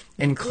light,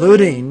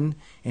 including,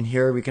 and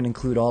here we can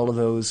include all of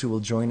those who will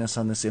join us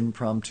on this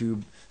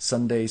impromptu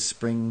Sunday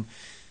spring,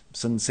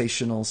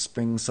 SunSational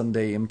spring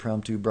Sunday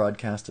impromptu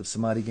broadcast of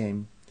Samadhi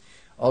Game.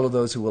 All of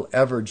those who will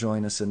ever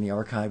join us in the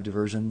archived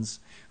versions.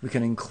 We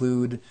can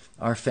include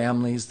our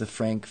families, the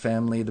Frank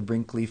family, the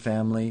Brinkley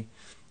family,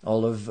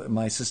 all of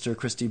my sister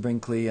Christy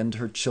Brinkley and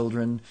her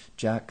children,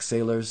 Jack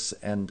Sailors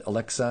and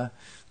Alexa.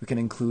 We can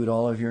include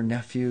all of your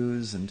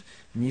nephews and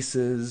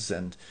nieces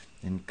and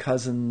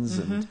cousins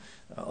and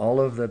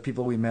all of the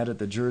people we met at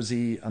the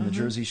Jersey, on the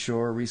Jersey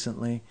Shore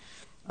recently.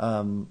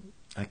 I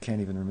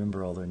can't even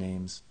remember all their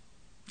names.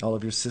 All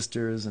of your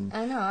sisters and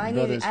I know. I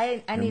brothers,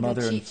 need your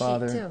mother a cheat and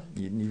father. Sheet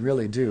too. You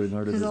really do, in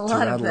order to There's a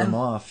lot of rattle them them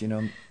off, you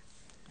know.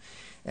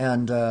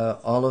 And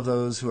all of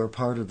those who are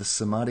part of the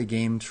Samadhi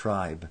Game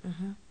tribe,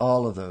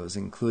 all of those,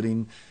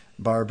 including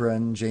Barbara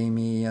and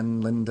Jamie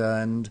and Linda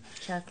and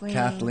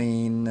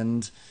Kathleen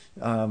and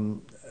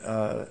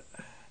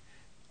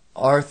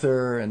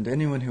Arthur and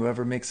anyone who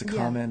ever makes a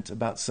comment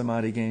about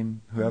Samadhi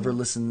Game, whoever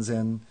listens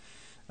in,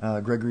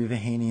 Gregory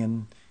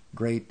Vahanian,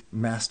 great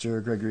master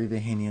Gregory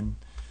Vahanian.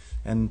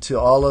 And to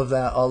all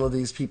of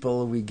these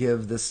people, we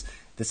give this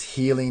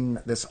healing,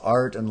 this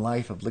art and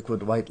life of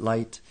liquid white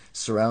light.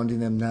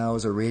 Surrounding them now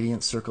is a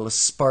radiant circle, a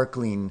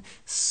sparkling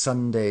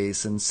Sunday,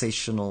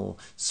 sensational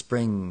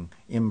spring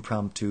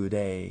impromptu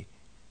day.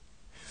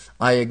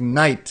 I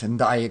ignite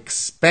and I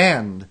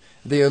expand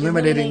the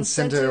illuminating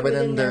center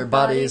within their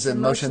bodies,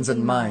 emotions,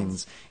 and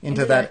minds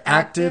into that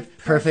active,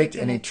 perfect,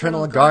 and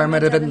eternal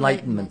garment of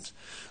enlightenment.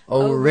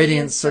 O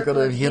radiant circle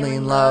of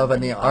healing love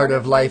and the art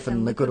of life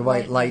and liquid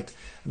white light,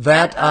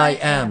 that I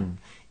am,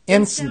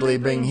 instantly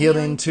bring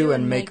healing to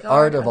and make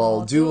art of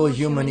all dual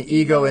human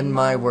ego in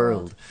my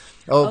world,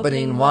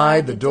 opening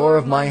wide the door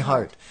of my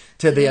heart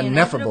to the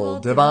ineffable,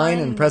 divine,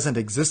 and present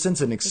existence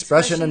and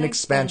expression and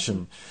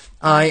expansion.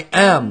 I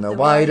am the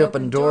wide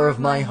open door of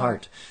my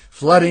heart,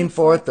 flooding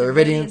forth the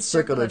radiant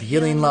circle of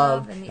healing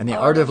love and the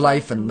art of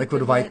life and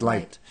liquid white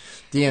light,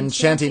 the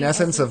enchanting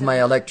essence of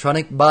my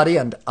electronic body,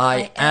 and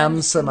I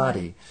am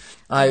Samadhi.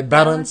 I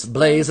balance,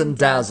 blaze, and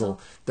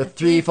dazzle the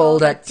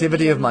threefold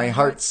activity of my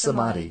heart's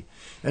Samadhi.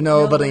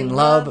 Ennobling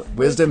love,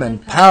 wisdom,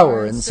 and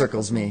power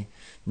encircles me,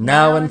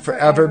 now and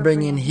forever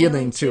bringing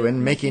healing to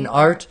and making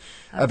art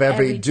of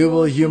every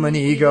dual human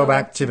ego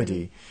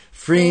activity,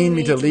 freeing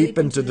me to leap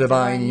into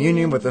divine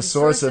union with the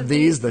source of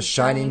these, the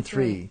shining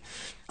three.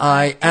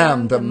 I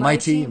am the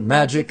mighty,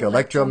 magic,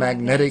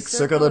 electromagnetic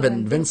circle of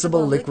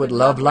invincible liquid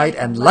love, light,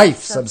 and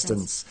life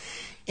substance,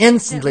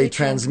 instantly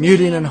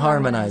transmuting and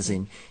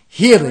harmonizing,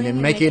 healing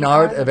and making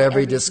art of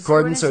every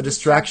discordance or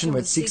distraction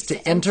which seeks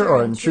to enter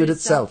or intrude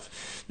itself,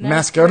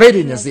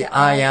 masquerading as the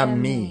I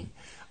am me.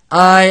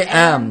 I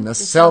am the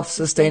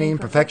self-sustaining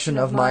perfection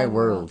of my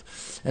world,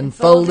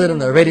 enfolded in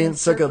the radiant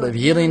circle of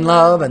healing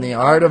love and the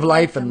art of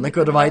life and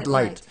liquid white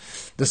light.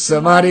 The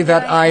Samadhi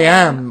that I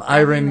am, I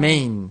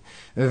remain.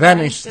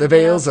 Vanish the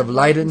veils of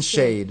light and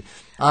shade.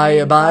 I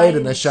abide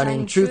in the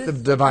shining truth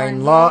of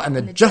divine law and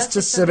the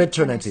justice of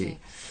eternity.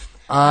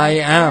 I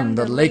am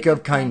the lake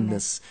of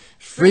kindness,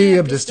 free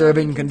of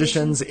disturbing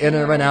conditions,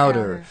 inner and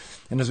outer.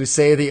 And as we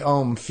say the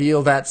Om,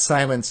 feel that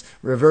silence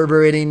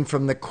reverberating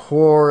from the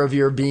core of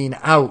your being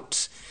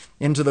out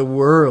into the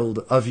world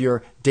of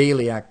your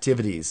daily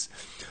activities.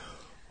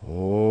 Om,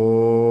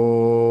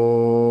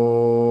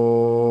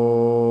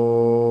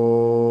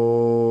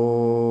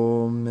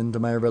 into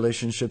my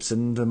relationships,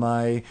 into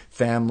my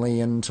family,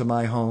 into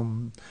my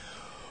home.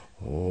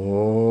 Om,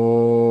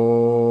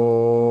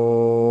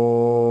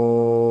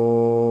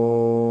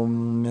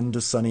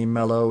 into Sunny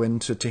Mellow,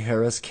 into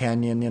Tijeras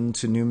Canyon,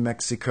 into New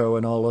Mexico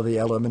and all of the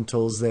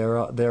elementals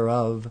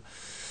thereof.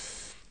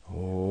 Om,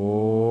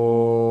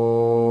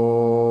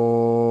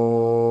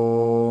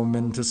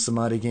 into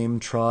Samadhi Game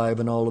Tribe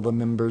and all of the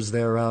members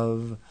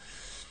thereof.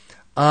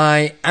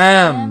 I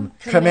am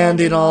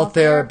commanding all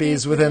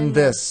therapies within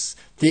this,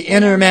 the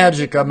inner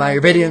magic of my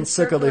radiant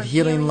circle of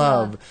healing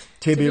love,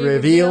 to be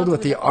revealed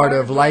with the art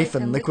of life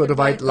and liquid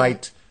white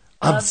light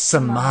of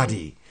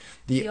Samadhi,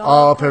 the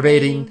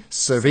all-pervading,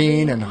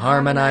 serene, and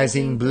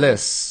harmonizing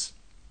bliss.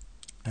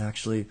 I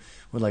actually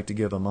would like to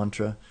give a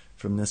mantra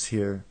from this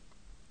here.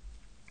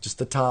 Just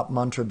the top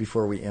mantra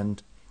before we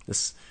end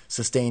this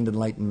sustained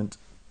enlightenment.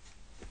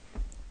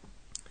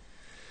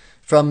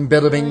 From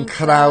billowing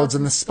clouds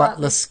in the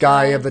spotless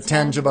sky of the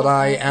tangible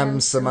I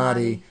am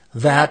Samadhi,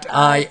 that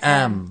I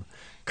am,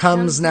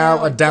 comes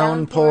now a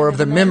downpour of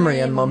the memory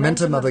and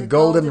momentum of the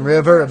golden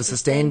river of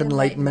sustained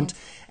enlightenment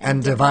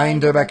and divine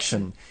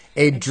direction,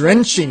 a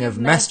drenching of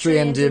mastery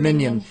and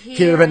dominion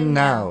here and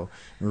now,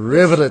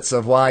 rivulets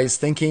of wise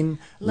thinking,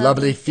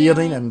 lovely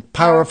feeling, and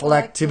powerful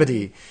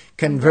activity,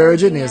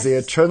 converging as the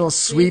eternal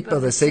sweep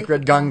of the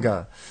sacred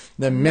Ganga,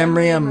 the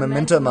memory and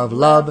momentum of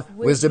love,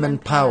 wisdom,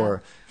 and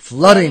power,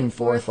 flooding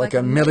forth like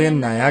a million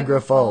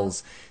Niagara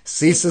Falls,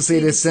 ceaselessly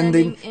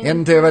descending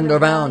into and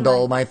around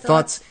all my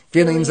thoughts,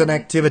 feelings, and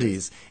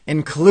activities,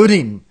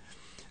 including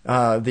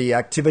the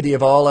activity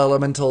of all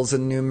elementals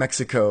in New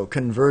Mexico,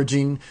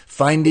 converging,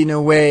 finding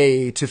a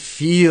way to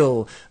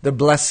feel the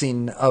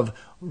blessing of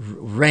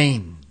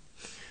rain,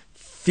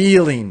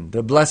 feeling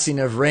the blessing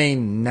of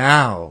rain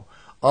now,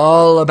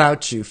 all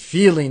about you,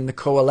 feeling the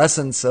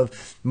coalescence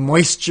of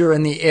moisture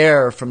in the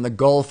air from the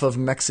Gulf of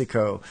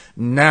Mexico,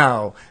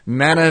 now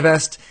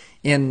manifest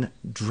in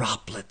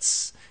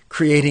droplets,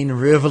 creating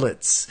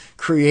rivulets,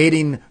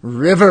 creating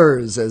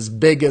rivers as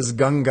big as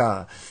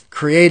Ganga,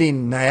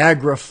 creating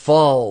Niagara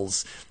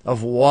Falls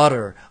of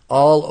water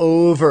all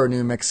over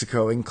New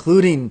Mexico,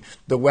 including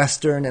the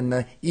western and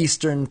the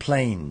eastern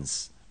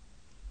plains.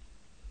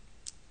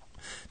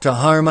 To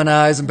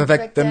harmonize and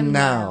perfect them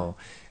now,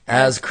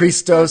 as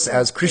Christos,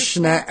 as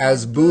Krishna,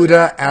 as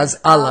Buddha, as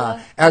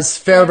Allah, as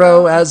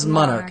Pharaoh, as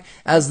monarch,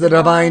 as the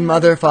Divine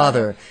Mother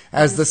Father,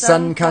 as the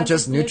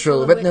Sun-conscious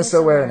neutral witness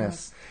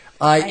awareness,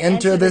 I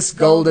enter this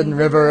golden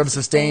river of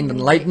sustained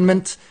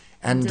enlightenment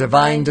and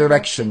divine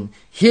direction,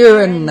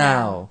 here and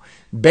now,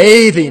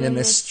 bathing in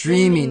the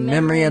streaming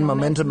memory and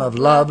momentum of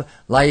love,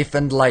 life,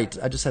 and light.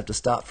 I just have to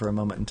stop for a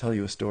moment and tell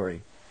you a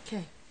story.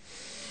 Okay.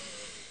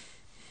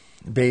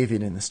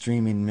 Bathing in the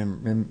streaming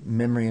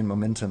memory and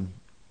momentum.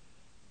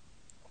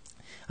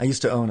 I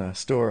used to own a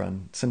store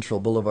on Central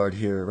Boulevard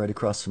here, right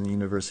across from the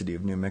University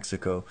of New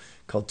Mexico,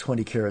 called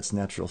 20 Carats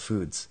Natural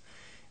Foods.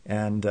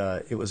 And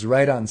it was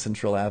right on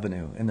Central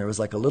Avenue, and there was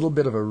like a little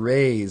bit of a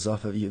raise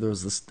off of you. There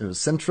was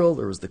Central,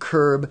 there was the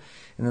curb,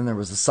 and then there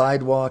was the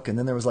sidewalk, and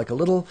then there was like a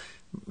little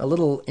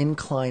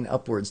incline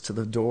upwards to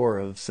the door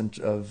of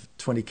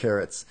 20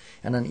 Carats.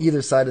 And on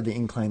either side of the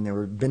incline, there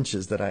were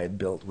benches that I had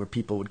built where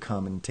people would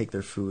come and take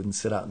their food and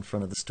sit out in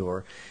front of the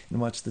store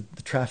and watch the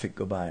traffic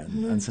go by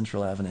on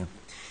Central Avenue.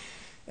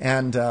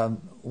 And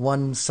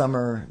one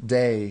summer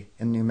day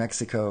in New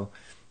Mexico,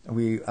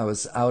 I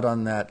was out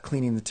on that,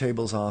 cleaning the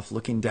tables off,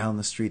 looking down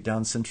the street,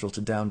 down Central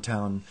to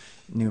downtown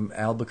New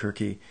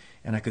Albuquerque,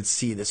 and I could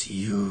see this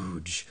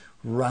huge,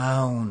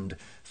 round,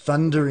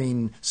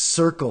 thundering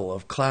circle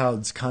of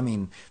clouds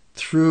coming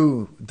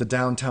through the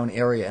downtown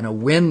area, and a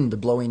wind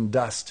blowing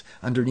dust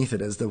underneath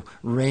it as the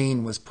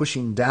rain was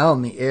pushing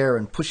down the air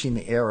and pushing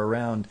the air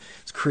around.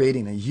 It was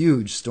creating a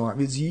huge storm.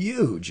 It was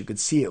huge. You could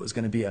see it was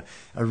going to be a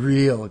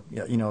real,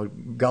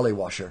 gully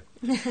washer.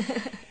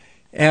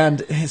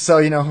 And so,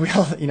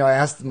 I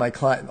asked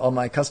all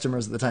my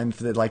customers at the time if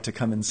they'd like to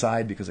come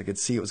inside because I could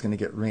see it was going to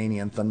get rainy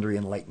and thundery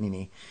and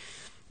lightningy.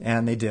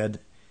 And they did.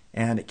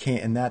 And it came,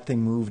 and that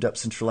thing moved up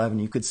Central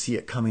Avenue. You could see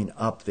it coming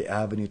up the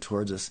avenue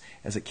towards us.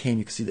 As it came,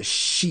 you could see the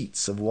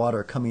sheets of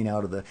water coming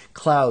out of the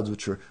clouds,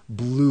 which were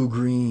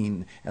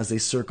blue-green as they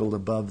circled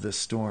above the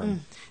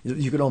storm.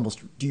 You could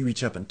almost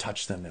reach up and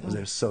touch them. They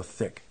were so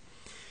thick.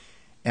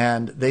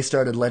 And they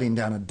started letting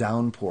down a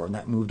downpour, and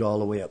that moved all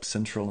the way up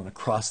Central and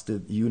across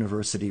the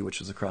university, which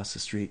was across the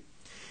street.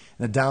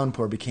 And the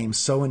downpour became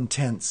so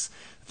intense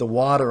that the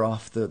water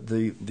off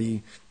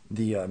the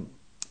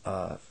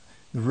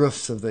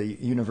roofs of the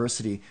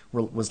university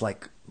was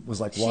like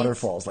sheets.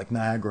 Waterfalls, like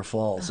Niagara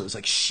Falls. It was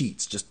like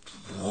sheets just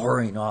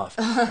pouring off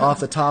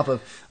the top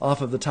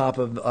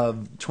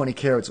of 20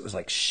 Carats. It was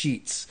like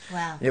sheets.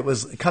 Wow! It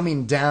was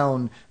coming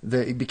down.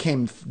 It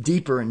became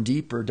deeper and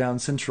deeper down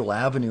Central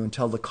Avenue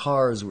until the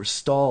cars were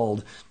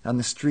stalled on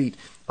the street.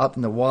 Up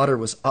and the water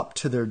was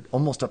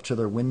almost up to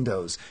their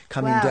windows,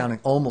 coming down and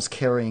almost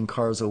carrying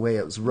cars away.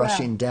 It was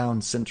rushing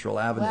down Central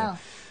Avenue. Wow.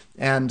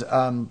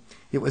 And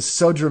it was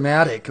so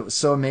dramatic. It was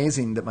so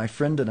amazing that my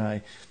friend and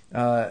I,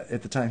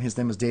 at the time, his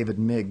name was David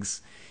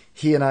Miggs.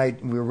 He and I,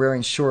 we were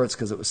wearing shorts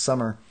because it was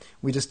summer.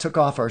 We just took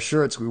off our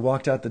shirts. We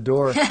walked out the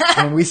door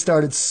and we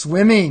started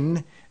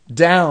swimming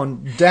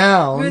down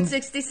Route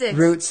 66.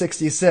 Route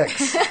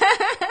 66.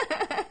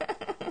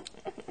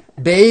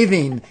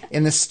 Bathing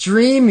in the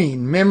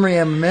streaming memory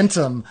and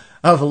momentum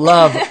of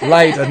love,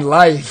 light, and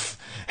life.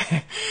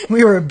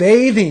 We were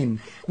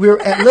bathing. We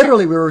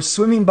were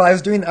swimming by.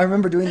 I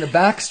remember doing the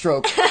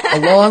backstroke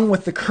along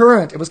with the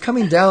current. It was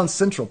coming down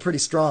Central pretty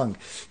strong.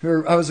 We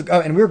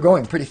were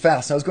going pretty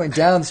fast. I was going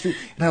down the street,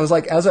 and I was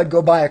like, as I'd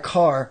go by a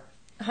car,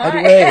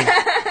 I'd wave.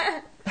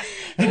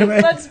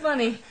 That's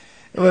funny.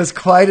 It was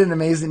quite an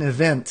amazing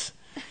event,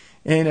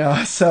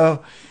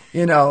 So,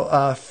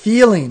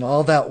 feeling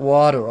all that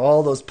water,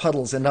 all those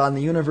puddles, and on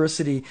the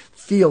university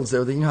fields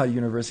there, how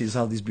universities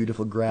have these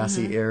beautiful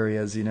grassy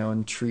areas,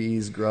 and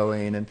trees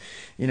growing, and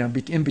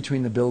in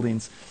between the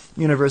buildings.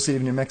 University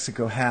of New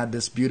Mexico had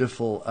this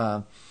beautiful,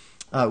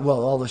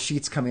 all the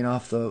sheets coming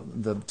off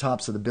the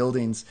tops of the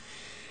buildings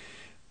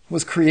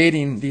was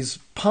creating these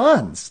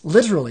ponds,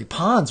 literally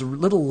ponds,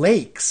 little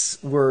lakes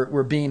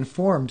were being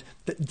formed,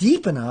 but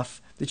deep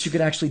enough that you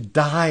could actually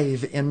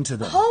dive into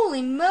them.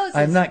 Holy Moses!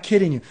 I'm not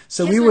kidding you.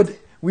 So Guess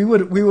we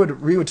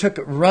would took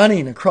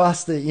running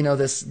across the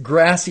this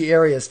grassy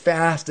area as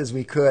fast as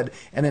we could,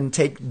 and then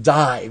take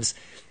dives,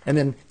 and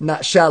then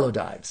not shallow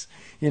dives,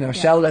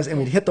 shallow dives, and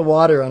we'd hit the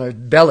water on our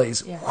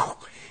bellies. Yeah.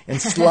 And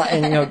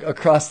slide,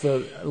 across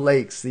the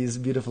lakes, these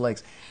beautiful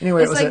lakes.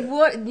 Anyway, it's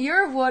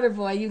you're a water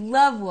boy. You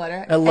love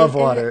water. I love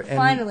water. And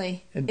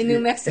finally, in New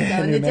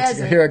Mexico, in the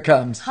desert, here it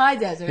comes. High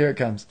desert. Here it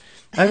comes.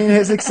 I mean,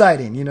 it's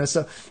exciting,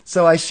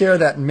 So I share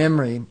that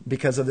memory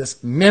because of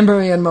this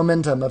memory and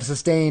momentum of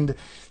sustained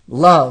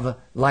love,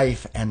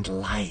 life, and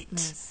light.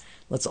 Yes.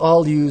 Let's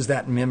all use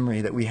that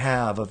memory that we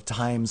have of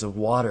times of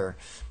water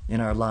in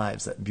our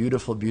lives. That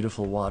beautiful,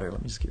 beautiful water.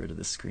 Let me just get rid of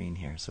the screen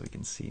here so we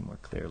can see more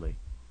clearly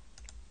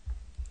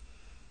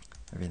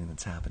everything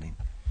that's happening.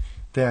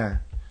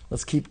 There.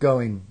 Let's keep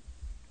going.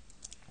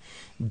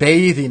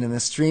 Bathing in the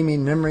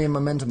streaming memory and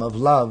momentum of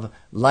love,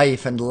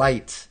 life, and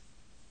light.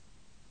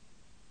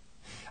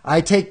 I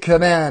take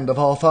command of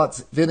all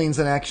thoughts, feelings,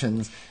 and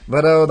actions,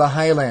 but oh, the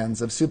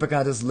highlands of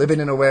superconscious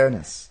living in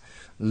awareness.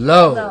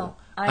 Lo,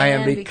 I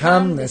am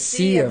become the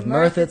sea of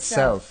mirth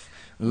itself.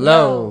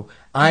 Lo,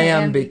 I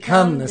am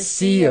become the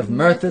sea of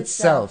mirth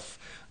itself.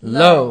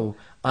 Lo,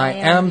 I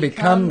am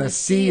become the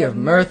sea of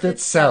mirth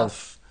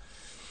itself.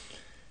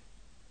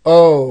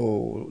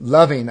 Oh,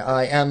 loving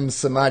I am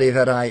Samadhi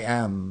that I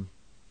am.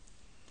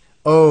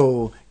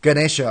 Oh,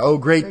 Ganesha, oh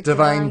great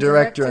divine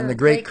director and the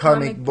great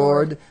karmic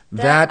board,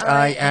 that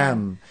I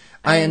am.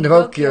 I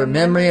invoke your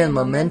memory and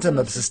momentum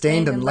of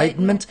sustained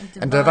enlightenment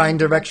and divine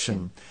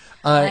direction.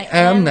 I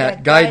am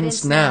that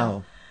guidance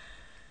now.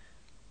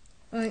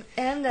 I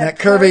am That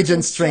courage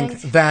and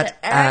strength that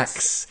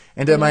acts.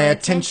 And in my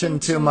attention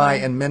to my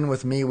and men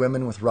with me,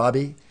 women with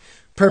Robbie.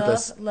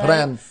 Purpose, love,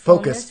 plan, light,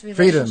 focus, fullness,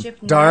 freedom, relationship,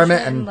 dharma,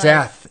 nourishment, and and life.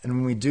 death. And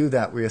when we do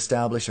that, we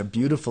establish a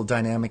beautiful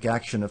dynamic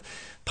action of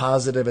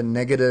positive and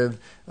negative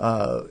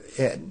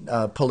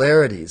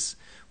polarities,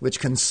 which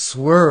can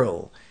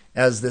swirl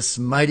as this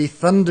mighty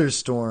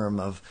thunderstorm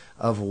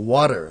of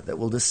water that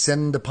will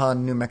descend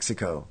upon New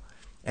Mexico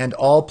and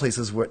all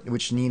places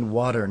which need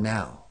water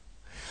now.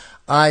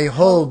 I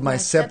hold my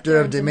scepter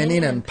of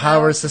dominion and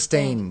power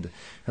sustained.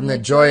 From the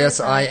joyous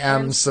I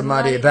am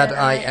Samadhi that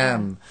I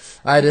am.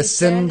 I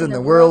descend in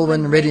the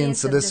whirlwind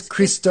radiance of this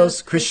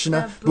Christos,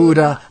 Krishna,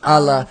 Buddha,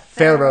 Allah,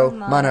 Pharaoh,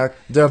 Monarch,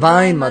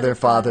 Divine Mother,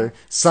 Father,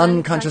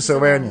 Sun conscious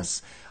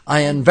awareness. I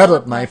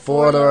envelop my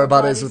four lower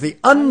bodies with the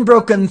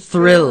unbroken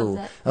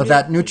thrill of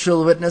that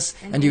neutral witness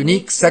and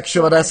unique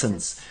sexual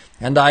essence.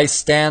 And I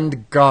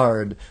stand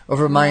guard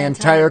over my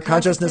entire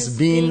consciousness,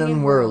 being,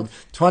 and world,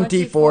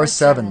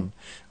 24/7.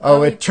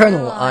 O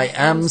eternal I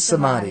am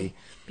Samadhi.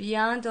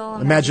 Beyond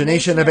all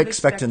Imagination of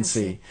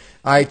expectancy.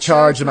 I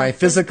charge my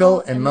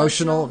physical,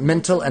 emotional,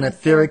 mental, and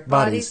etheric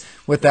bodies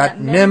with that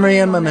memory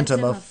and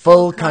momentum of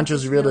full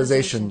conscious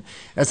realization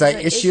as I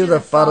issue the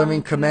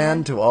following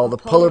command to all the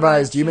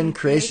polarized human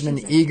creation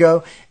and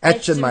ego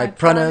etched in my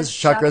pranas,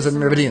 chakras, and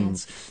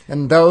meridians,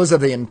 and those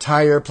of the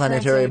entire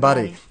planetary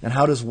body. And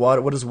what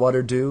does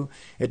water do?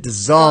 It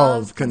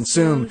dissolve,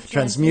 consume,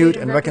 transmute,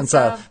 and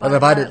reconcile by the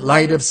divided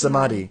light of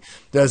Samadhi.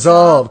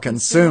 Dissolve,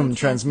 consume,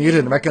 transmute,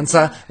 and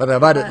reconcile by the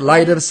divided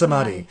light of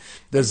Samadhi.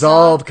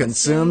 Dissolve,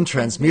 consume,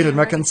 transmute, and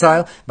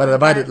reconcile by the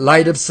divided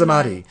light of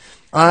Samadhi.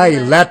 I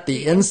let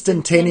the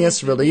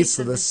instantaneous release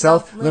of the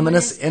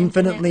self-luminous,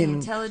 infinitely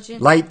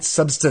light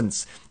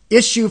substance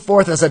issue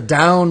forth as a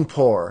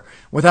downpour,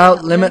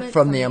 without limit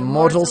from the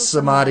immortal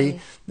Samadhi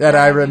that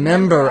I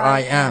remember I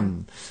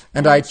am.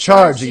 And I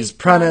charge these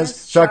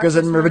pranas, chakras,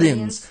 and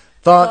meridians,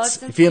 thoughts,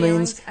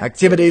 feelings,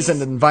 activities,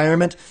 and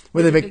environment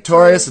with the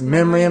victorious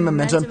memory and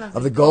momentum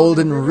of the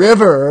golden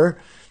river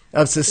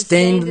of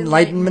sustained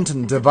enlightenment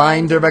and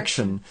divine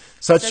direction,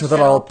 such that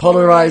all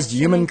polarized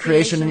human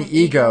creation and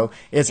ego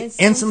is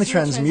instantly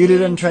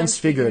transmuted and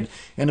transfigured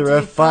into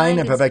refined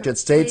and perfected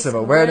states of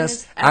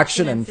awareness,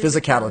 action, and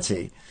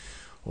physicality.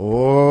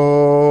 Om.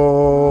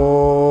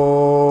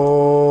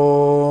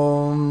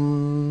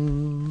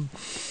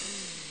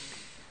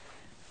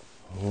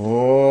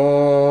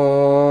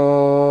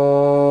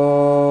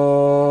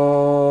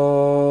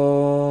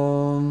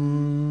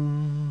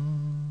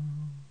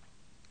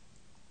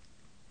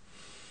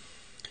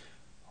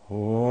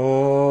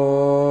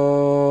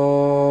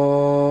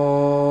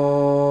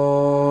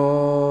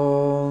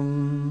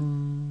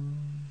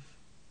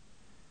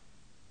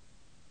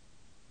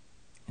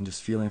 And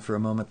just feeling for a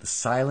moment the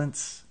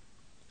silence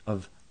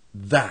of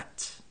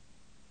that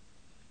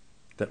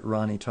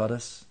Ronnie taught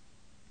us.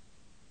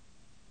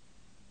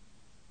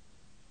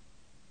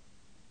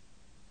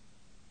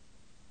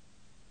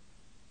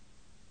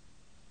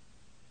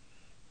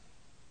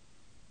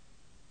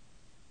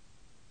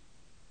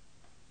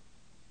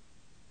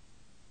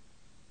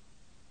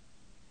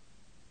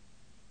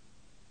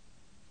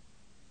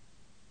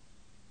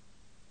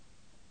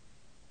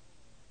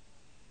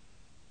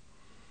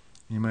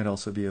 You might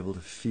also be able to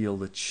feel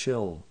the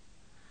chill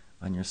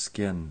on your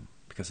skin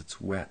because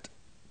it's wet.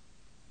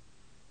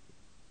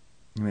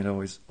 You might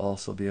always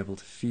also be able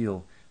to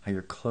feel how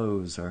your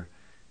clothes are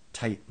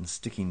tight and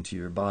sticking to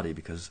your body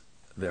because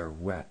they're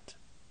wet.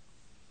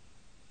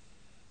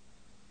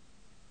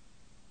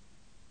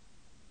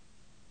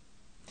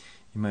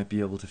 You might be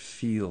able to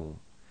feel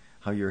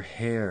how your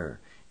hair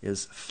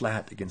is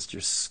flat against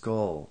your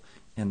skull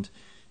and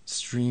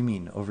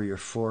streaming over your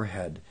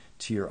forehead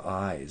to your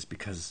eyes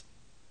because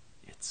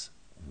it's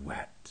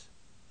wet.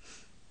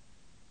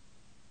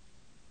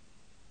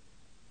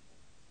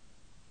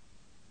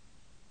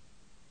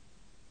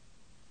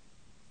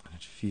 And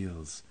it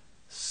feels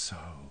so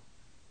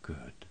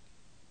good.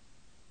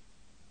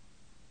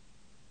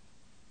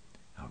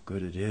 How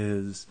good it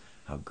is,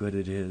 how good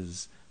it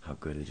is, how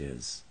good it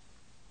is.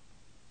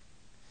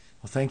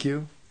 Well, thank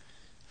you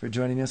for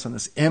joining us on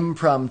this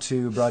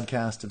impromptu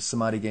broadcast of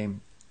Samadhi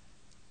Game.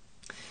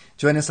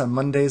 Join us on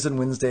Mondays and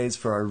Wednesdays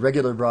for our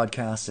regular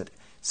broadcast at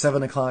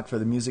 7 o'clock for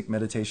the music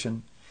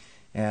meditation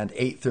and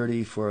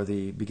 8:30 for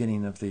the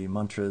beginning of the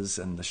mantras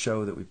and the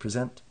show that we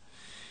present.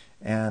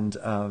 And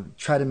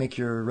try to make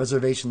your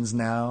reservations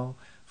now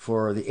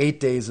for the 8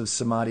 days of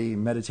Samadhi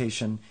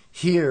meditation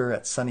here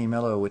at Sunny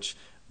Mellow, which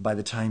by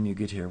the time you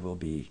get here will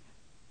be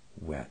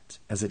wet,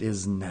 as it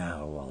is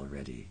now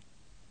already.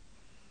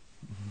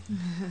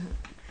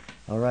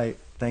 All right.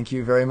 Thank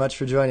you very much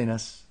for joining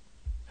us.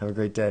 Have a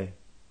great day.